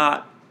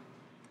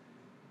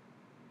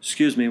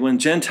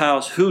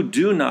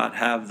do not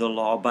have the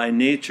law by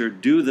nature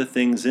do the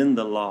things in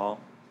the law,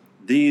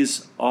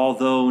 these,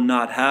 although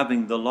not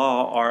having the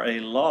law, are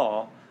a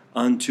law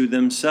unto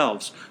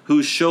themselves,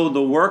 who show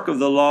the work of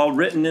the law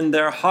written in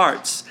their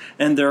hearts,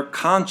 and their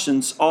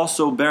conscience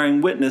also bearing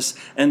witness,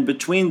 and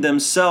between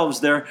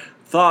themselves their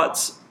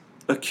thoughts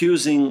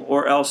accusing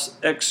or else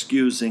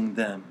excusing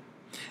them.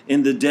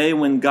 In the day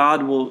when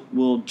God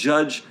will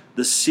judge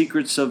the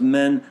secrets of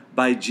men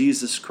by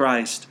Jesus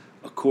Christ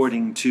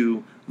according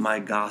to my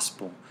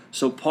gospel.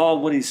 So Paul,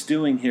 what he's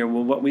doing here,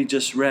 well, what we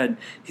just read,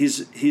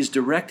 he's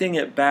directing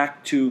it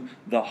back to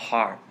the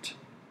heart,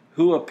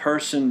 who a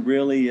person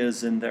really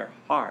is in their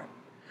heart.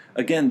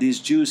 Again, these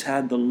Jews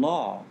had the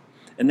law,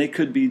 and they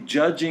could be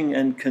judging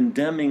and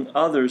condemning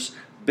others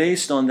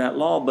based on that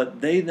law,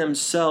 but they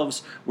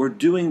themselves were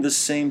doing the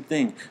same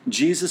thing.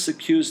 Jesus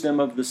accused them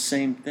of the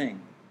same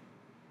thing,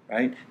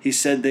 right? He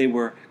said they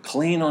were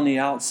clean on the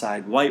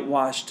outside,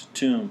 whitewashed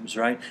tombs,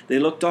 right? They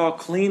looked all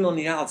clean on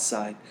the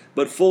outside,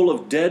 but full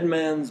of dead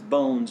man's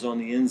bones on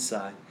the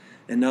inside.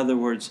 In other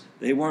words,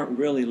 they weren't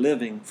really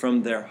living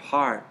from their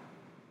heart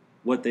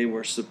what they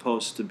were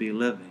supposed to be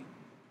living.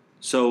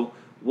 So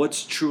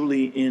what's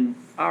truly in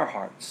our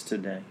hearts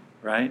today,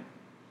 right?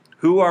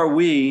 Who are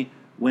we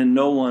when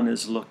no one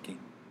is looking?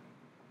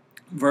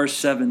 Verse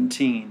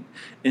 17,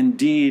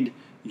 indeed,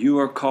 you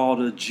are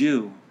called a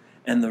Jew,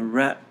 and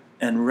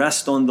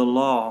rest on the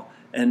law,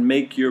 and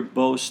make your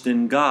boast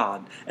in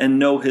God, and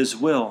know his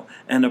will,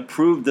 and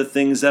approve the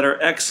things that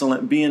are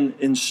excellent, being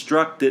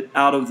instructed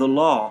out of the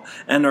law,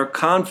 and are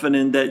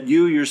confident that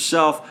you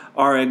yourself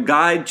are a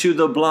guide to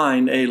the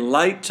blind, a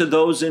light to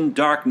those in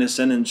darkness,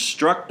 an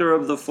instructor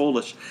of the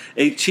foolish,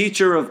 a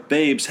teacher of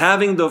babes,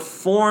 having the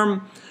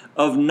form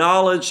of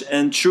knowledge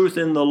and truth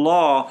in the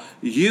law.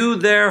 You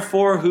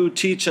therefore who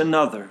teach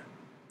another,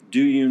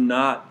 do you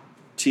not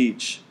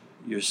teach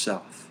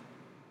yourself?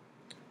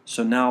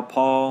 So now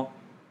Paul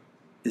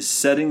is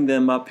setting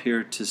them up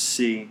here to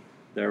see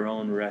their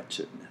own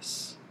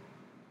wretchedness.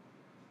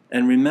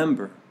 And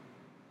remember,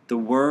 the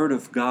Word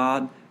of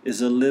God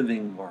is a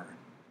living Word.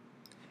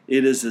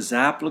 It is as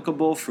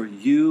applicable for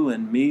you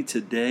and me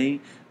today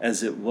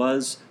as it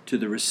was to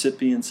the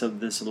recipients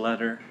of this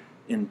letter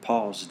in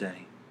Paul's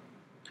day.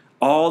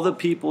 All the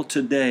people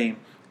today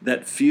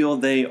that feel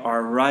they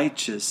are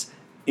righteous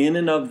in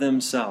and of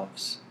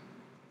themselves,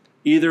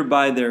 either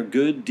by their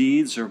good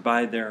deeds or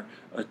by their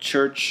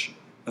church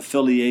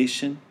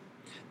affiliation,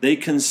 They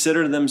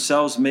consider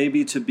themselves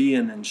maybe to be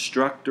an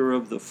instructor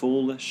of the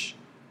foolish,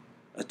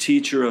 a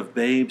teacher of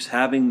babes,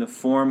 having the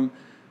form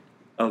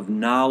of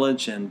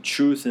knowledge and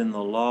truth in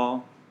the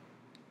law.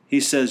 He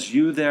says,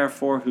 you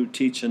therefore who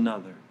teach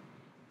another,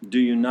 do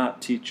you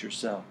not teach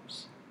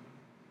yourselves?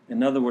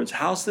 In other words,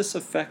 how's this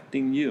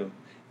affecting you?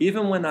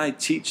 Even when I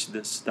teach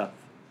this stuff,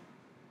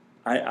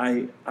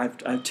 I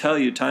tell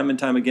you time and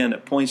time again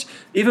at points,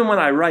 even when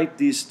I write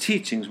these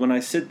teachings, when I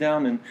sit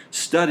down and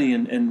study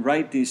and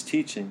write these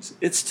teachings,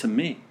 it's to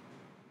me.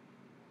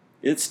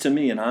 It's to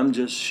me, and I'm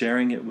just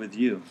sharing it with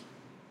you.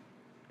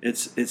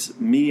 It's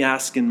me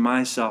asking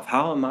myself,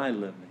 how am I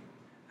living?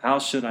 How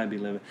should I be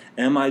living?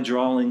 Am I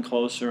drawing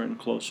closer and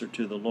closer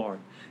to the Lord?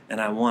 And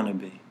I want to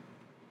be.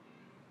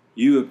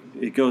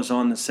 It goes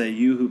on to say,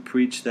 you who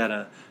preach that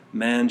a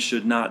man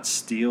should not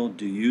steal,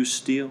 do you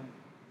steal?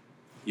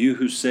 You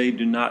who say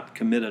do not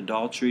commit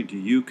adultery, do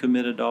you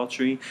commit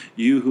adultery?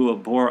 You who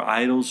abhor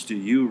idols, do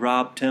you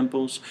rob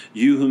temples?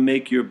 You who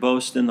make your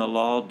boast in the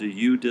law, do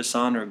you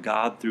dishonor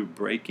God through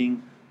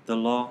breaking the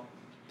law?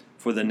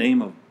 For the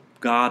name of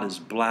God is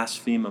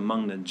blasphemed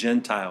among the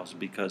Gentiles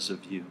because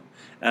of you,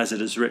 as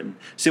it is written.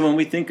 See, when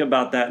we think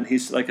about that, and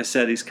he's, like I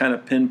said, he's kind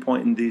of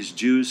pinpointing these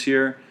Jews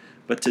here,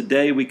 but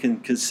today we can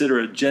consider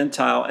a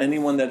Gentile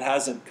anyone that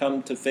hasn't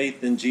come to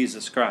faith in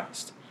Jesus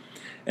Christ.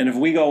 And if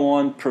we go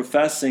on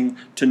professing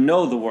to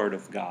know the Word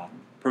of God,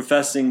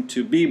 professing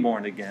to be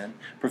born again,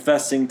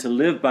 professing to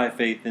live by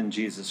faith in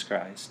Jesus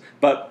Christ,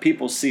 but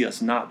people see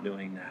us not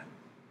doing that.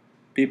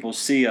 People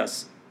see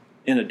us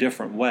in a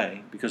different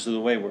way because of the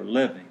way we're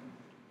living.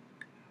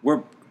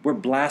 We're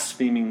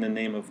blaspheming the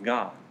name of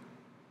God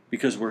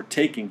because we're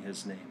taking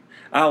His name.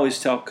 I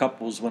always tell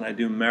couples when I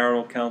do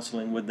marital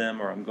counseling with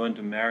them or I'm going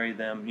to marry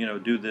them,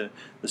 do the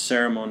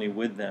ceremony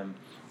with them,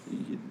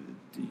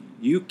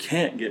 you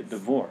can't get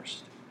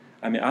divorced.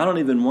 I mean, I don't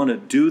even want to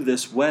do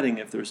this wedding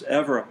if there's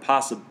ever a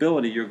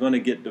possibility you're going to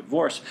get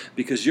divorced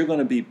because you're going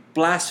to be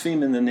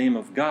blaspheming the name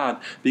of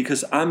God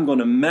because I'm going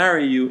to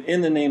marry you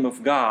in the name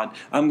of God.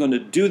 I'm going to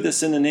do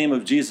this in the name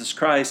of Jesus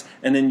Christ,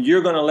 and then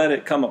you're going to let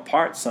it come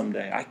apart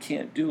someday. I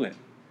can't do it.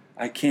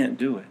 I can't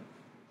do it.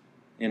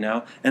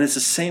 And it's the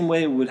same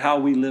way with how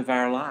we live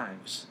our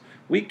lives.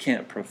 We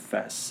can't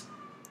profess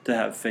to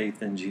have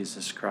faith in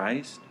Jesus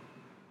Christ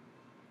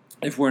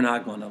if we're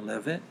not going to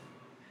live it.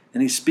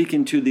 And he's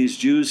speaking to these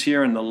Jews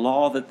here and the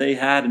law that they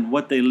had and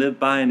what they lived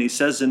by. And he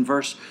says in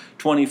verse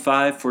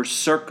 25, for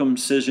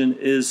circumcision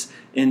is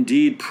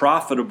indeed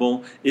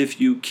profitable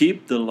if you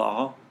keep the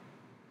law.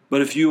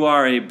 But if you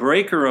are a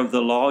breaker of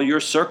the law, your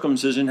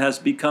circumcision has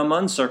become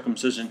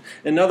uncircumcision.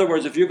 In other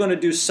words, if you're going to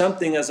do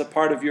something as a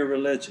part of your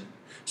religion,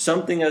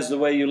 something as the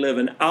way you live,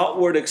 an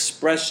outward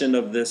expression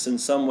of this in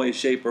some way,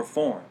 shape, or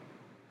form,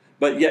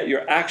 but yet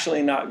you're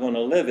actually not going to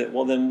live it,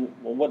 well,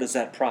 what does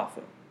that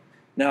profit?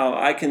 Now,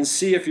 I can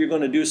see if you're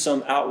going to do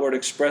some outward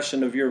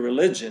expression of your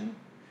religion,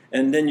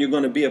 and then you're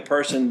going to be a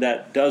person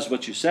that does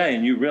what you say,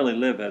 and you really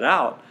live it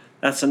out.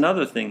 That's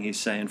another thing he's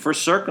saying. For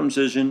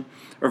circumcision,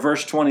 or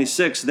verse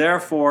 26,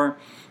 therefore,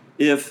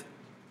 if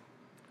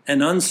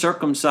an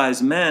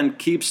uncircumcised man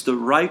keeps the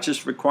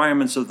righteous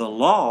requirements of the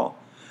law,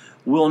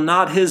 will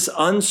not his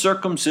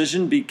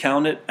uncircumcision be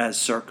counted as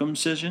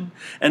circumcision?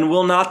 And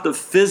will not the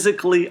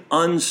physically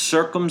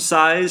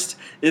uncircumcised,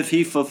 if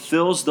he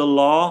fulfills the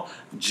law,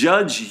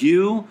 judge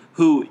you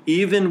who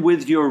even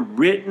with your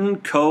written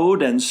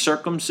code and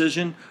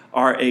circumcision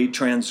are a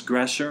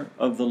transgressor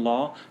of the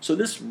law? So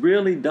this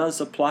really does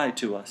apply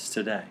to us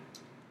today.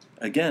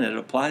 Again, it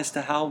applies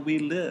to how we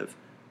live.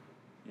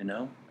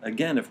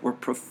 Again, if we're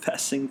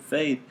professing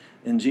faith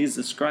in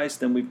Jesus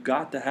Christ, then we've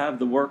got to have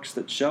the works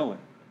that show it.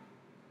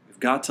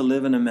 Got to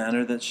live in a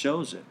manner that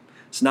shows it.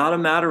 It's not a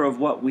matter of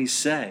what we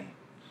say.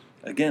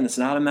 Again, it's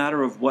not a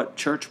matter of what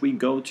church we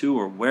go to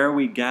or where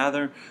we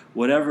gather,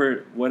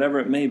 whatever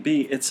it may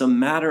be. It's a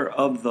matter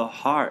of the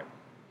heart.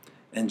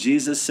 And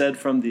Jesus said,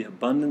 from the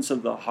abundance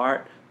of the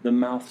heart, the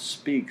mouth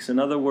speaks. In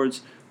other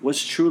words,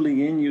 what's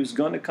truly in you is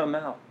going to come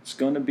out. It's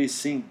going to be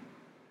seen.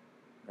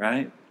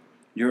 Right?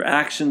 Your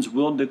actions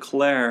will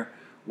declare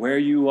where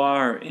you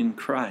are in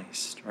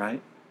Christ,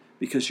 right?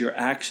 Because your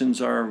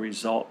actions are a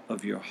result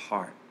of your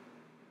heart.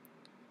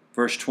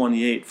 Verse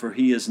 28, for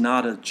he is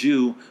not a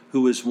Jew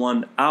who is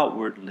one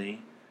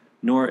outwardly,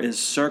 nor is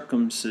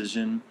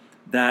circumcision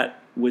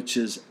that which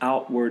is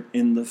outward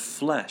in the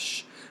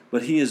flesh.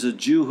 But he is a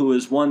Jew who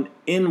is one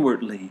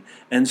inwardly,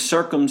 and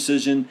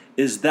circumcision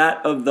is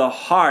that of the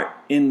heart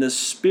in the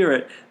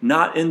spirit,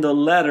 not in the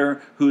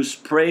letter, whose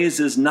praise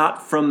is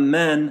not from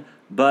men,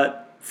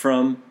 but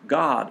from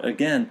God.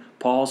 Again,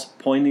 Paul's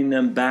pointing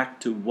them back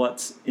to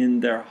what's in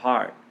their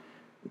heart,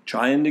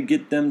 trying to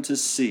get them to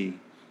see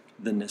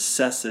the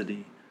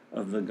necessity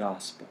of the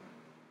gospel,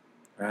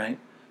 right?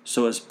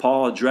 So as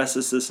Paul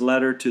addresses this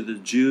letter to the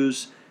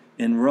Jews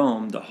in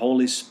Rome, the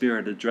Holy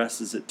Spirit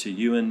addresses it to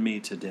you and me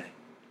today.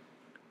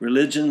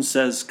 Religion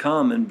says,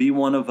 come and be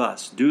one of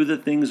us. Do the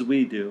things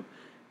we do,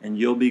 and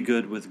you'll be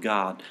good with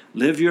God.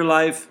 Live your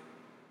life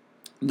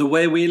the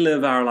way we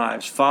live our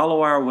lives.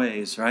 Follow our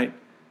ways, right?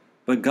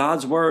 But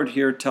God's word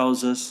here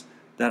tells us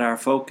that our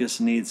focus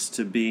needs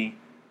to be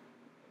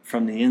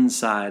from the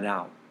inside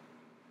out.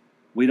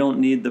 We don't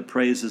need the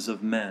praises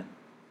of men,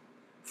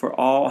 for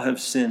all have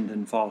sinned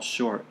and fall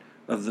short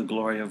of the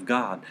glory of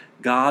God.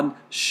 God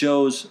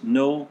shows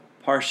no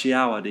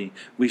partiality.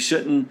 We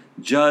shouldn't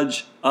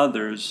judge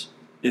others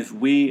if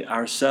we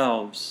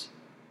ourselves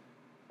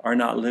are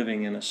not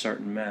living in a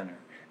certain manner.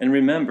 And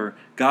remember,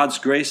 God's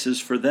grace is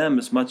for them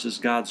as much as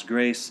God's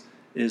grace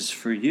is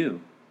for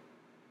you.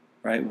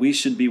 Right? We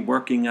should be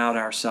working out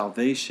our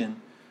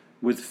salvation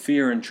with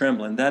fear and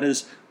trembling. That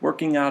is,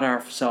 working out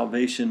our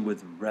salvation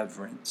with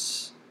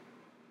reverence.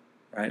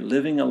 Right?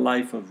 Living a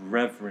life of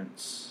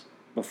reverence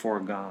before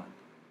God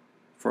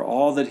for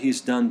all that He's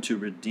done to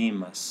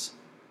redeem us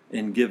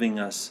in giving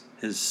us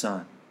His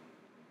Son.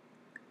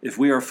 If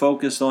we are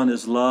focused on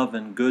His love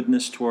and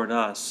goodness toward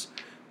us,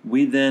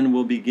 we then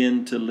will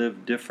begin to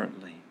live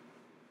differently.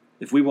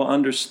 If we will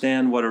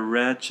understand what a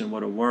wretch and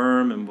what a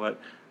worm and what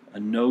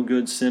a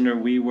no-good sinner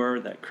we were,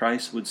 that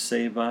Christ would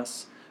save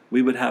us,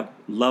 we would have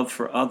love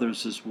for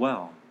others as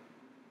well.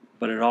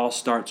 But it all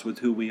starts with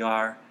who we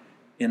are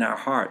in our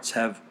hearts.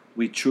 Have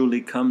we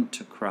truly come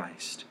to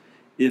Christ?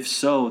 If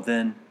so,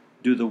 then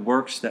do the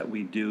works that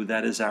we do,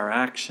 that is our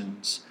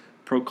actions,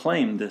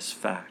 proclaim this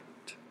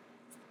fact.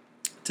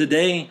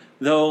 Today,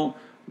 though,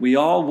 we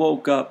all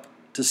woke up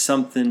to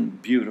something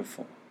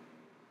beautiful.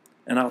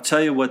 And I'll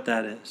tell you what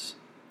that is.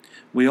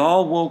 We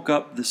all woke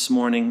up this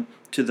morning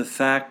to the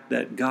fact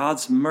that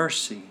God's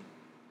mercy,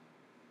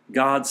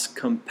 God's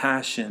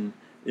compassion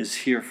is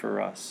here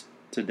for us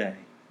today.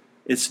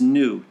 It's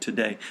new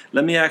today.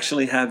 Let me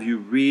actually have you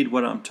read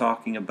what I'm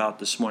talking about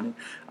this morning.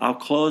 I'll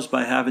close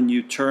by having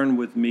you turn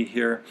with me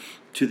here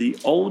to the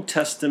Old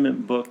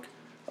Testament book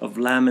of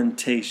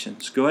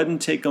Lamentations. Go ahead and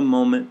take a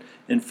moment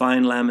and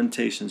find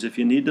Lamentations. If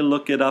you need to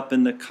look it up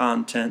in the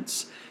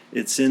contents,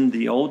 it's in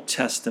the Old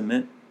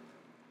Testament.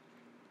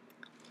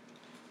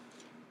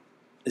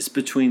 It's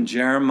between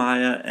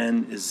Jeremiah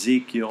and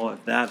Ezekiel,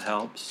 if that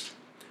helps.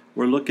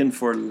 We're looking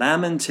for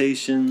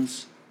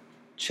Lamentations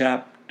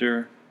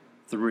chapter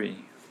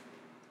 3.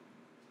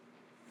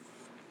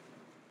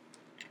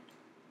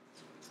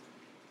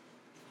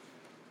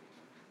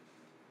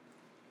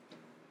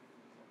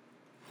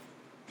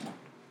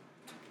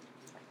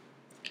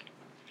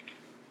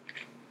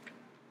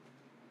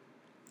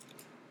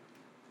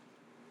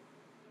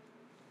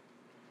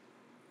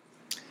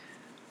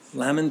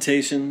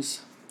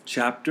 Lamentations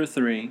chapter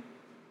 3.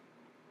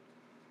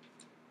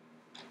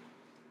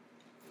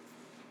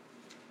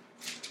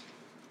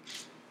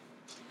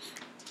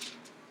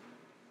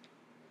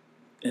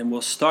 And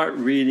we'll start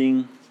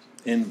reading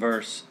in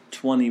verse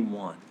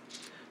 21.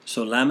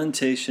 So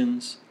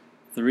Lamentations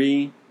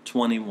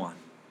 3:21.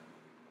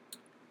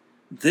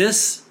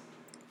 This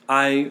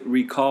I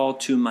recall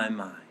to my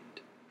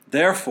mind.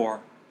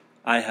 Therefore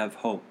I have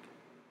hope.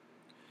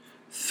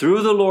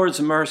 Through the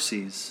Lord's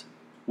mercies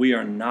we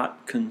are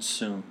not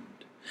consumed,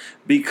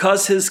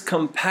 because His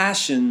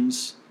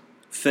compassions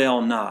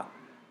fail not.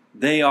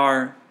 They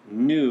are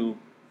new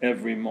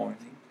every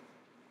morning.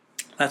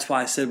 That's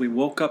why I said we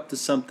woke up to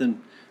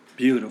something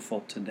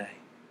beautiful today.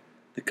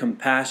 The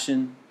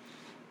compassion,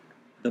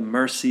 the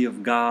mercy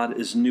of God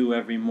is new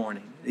every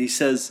morning. He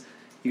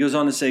goes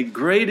on to say,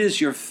 great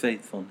is your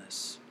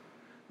faithfulness.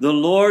 The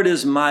Lord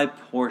is my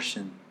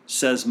portion,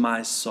 says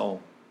my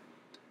soul.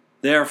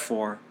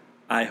 Therefore,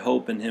 I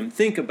hope in Him.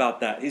 Think about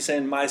that. He's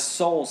saying, my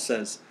soul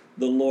says,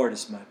 the Lord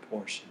is my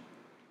portion.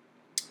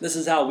 This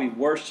is how we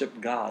worship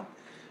God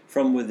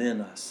from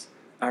within us.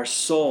 Our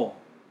soul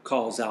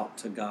calls out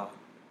to God.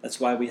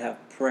 That's why we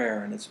have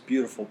prayer, and it's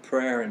beautiful,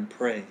 prayer and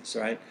praise,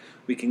 right?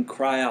 We can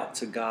cry out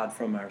to God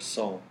from our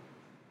soul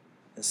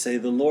and say,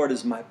 the Lord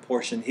is my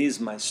portion. He's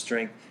my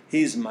strength.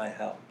 He's my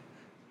help,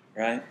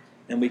 right?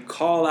 And we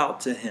call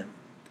out to Him.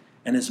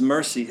 And His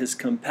mercy, His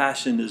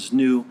compassion is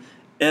new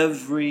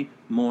every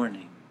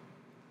morning.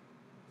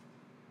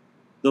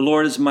 The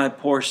Lord is my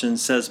portion,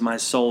 says my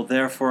soul.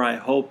 Therefore I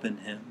hope in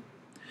Him.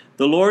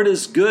 The Lord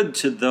is good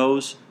to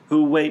those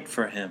who wait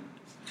for Him,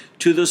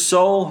 to the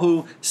soul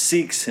who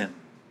seeks Him.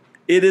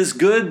 It is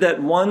good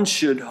that one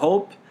should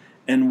hope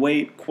and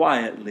wait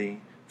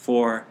quietly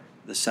for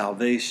the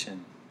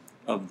salvation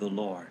of the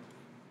Lord.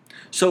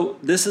 So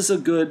this is a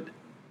good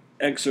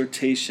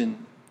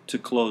exhortation to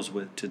close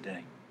with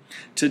today.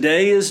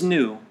 Today is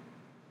new,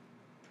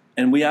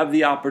 and we have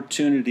the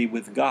opportunity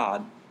with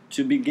God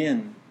to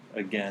begin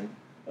again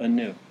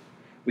anew.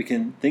 We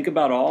can think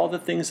about all the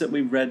things that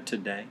we read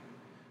today.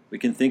 We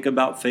can think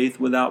about faith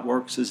without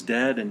works is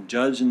dead and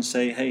judge and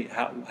say, hey,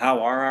 how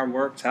are our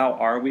works? How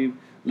are we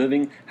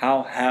living?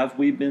 How have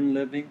we been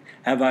living?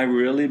 Have I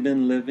really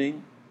been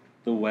living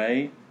the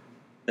way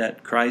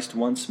that Christ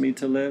wants me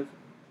to live?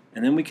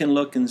 And then we can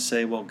look and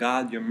say, well,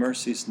 God, your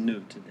mercy is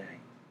new today.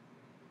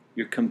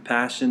 Your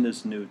compassion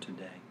is new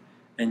today.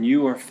 And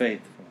you are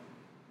faithful,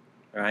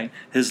 right?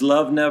 His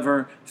love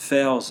never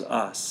fails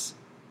us.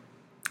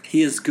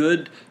 He is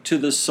good to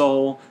the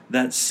soul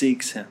that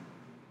seeks Him.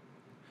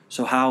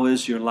 So how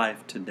is your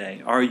life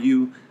today? Are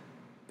you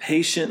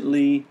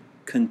patiently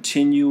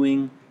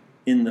continuing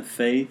in the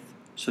faith,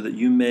 so that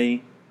you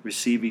may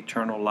receive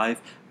eternal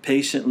life,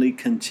 patiently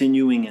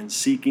continuing and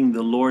seeking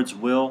the Lord's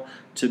will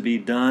to be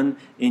done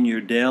in your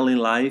daily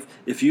life.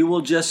 If you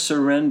will just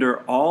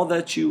surrender all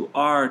that you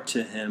are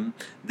to Him,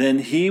 then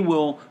He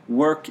will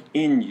work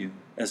in you,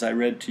 as I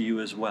read to you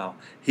as well.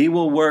 He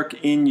will work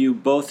in you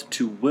both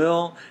to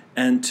will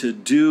and to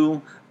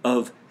do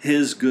of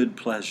His good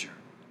pleasure.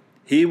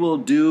 He will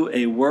do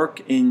a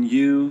work in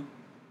you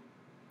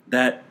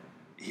that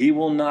He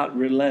will not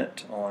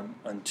relent on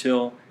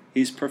until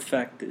He's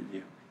perfected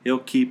you. He'll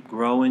keep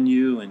growing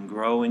you and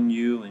growing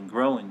you and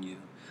growing you.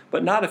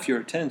 But not if your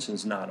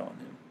attention's not on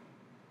Him.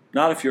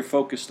 Not if you're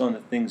focused on the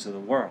things of the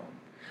world.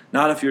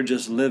 Not if you're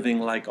just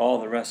living like all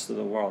the rest of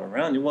the world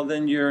around you. Well,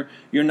 then you're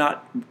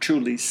not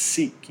truly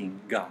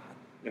seeking God,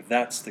 if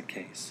that's the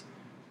case.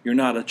 You're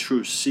not a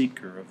true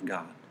seeker of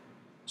God.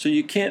 So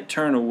you can't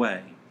turn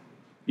away.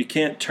 You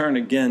can't turn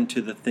again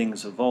to the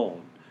things of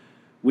old.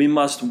 We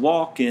must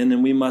walk in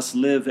and we must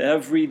live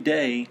every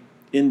day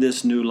in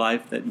this new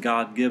life that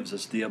God gives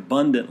us, the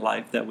abundant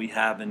life that we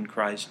have in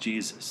Christ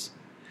Jesus.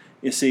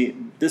 You see,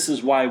 this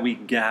is why we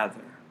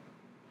gather.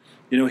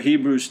 You know,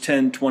 Hebrews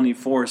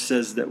 10:24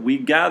 says that we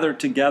gather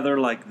together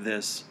like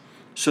this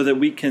so that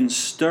we can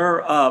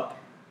stir up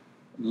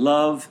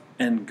love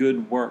and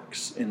good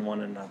works in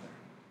one another.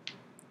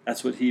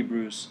 That's what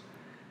Hebrews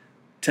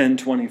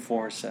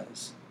 10:24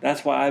 says.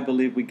 That's why I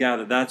believe we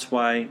gather. That's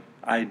why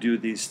I do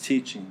these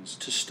teachings,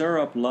 to stir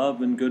up love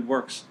and good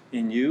works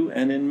in you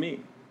and in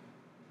me.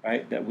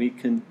 Right? That we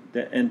can,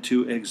 and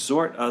to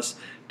exhort us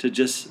to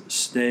just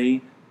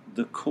stay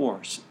the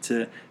course,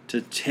 to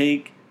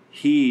take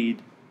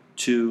heed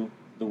to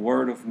the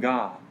Word of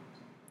God,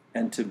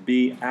 and to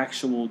be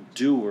actual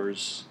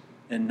doers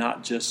and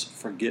not just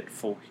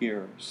forgetful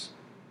hearers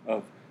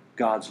of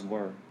God's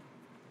Word.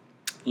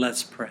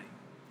 Let's pray.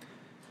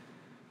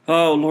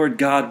 Oh, Lord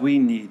God, we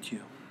need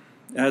you.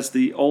 As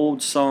the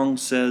old song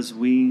says,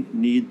 we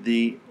need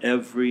thee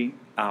every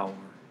hour,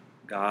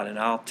 God. And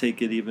I'll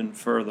take it even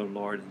further,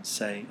 Lord, and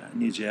say, I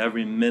need you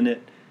every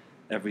minute,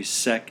 every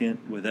second,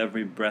 with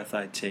every breath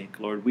I take.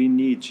 Lord, we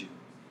need you.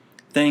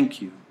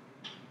 Thank you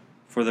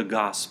for the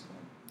gospel.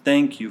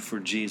 Thank you for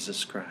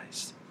Jesus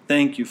Christ.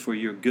 Thank you for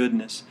your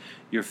goodness,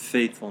 your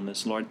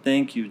faithfulness, Lord.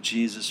 Thank you,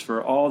 Jesus,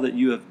 for all that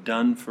you have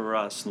done for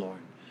us, Lord.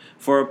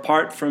 For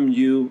apart from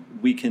you,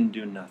 we can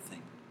do nothing.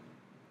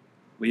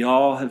 We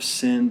all have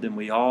sinned and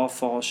we all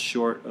fall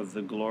short of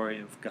the glory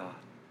of God.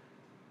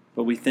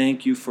 But we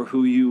thank you for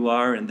who you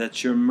are and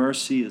that your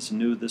mercy is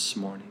new this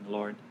morning,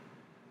 Lord,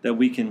 that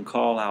we can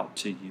call out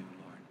to you,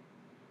 Lord.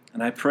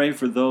 And I pray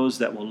for those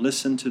that will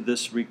listen to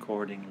this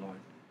recording, Lord,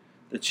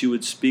 that you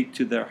would speak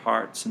to their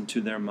hearts and to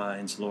their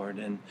minds, Lord,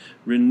 and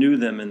renew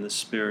them in the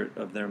spirit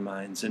of their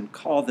minds and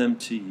call them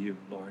to you,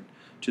 Lord,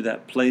 to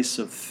that place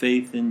of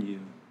faith in you,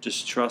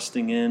 just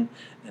trusting in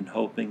and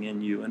hoping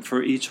in you. And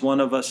for each one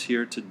of us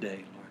here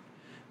today, Lord,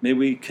 may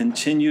we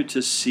continue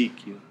to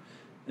seek you,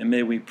 and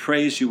may we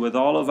praise you with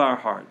all of our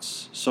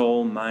hearts,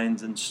 soul,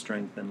 minds, and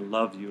strength, and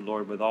love you,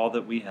 Lord, with all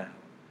that we have.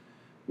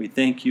 We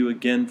thank you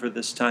again for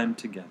this time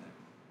together.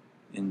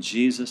 In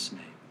Jesus'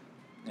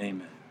 name,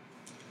 amen.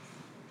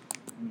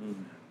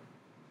 Amen.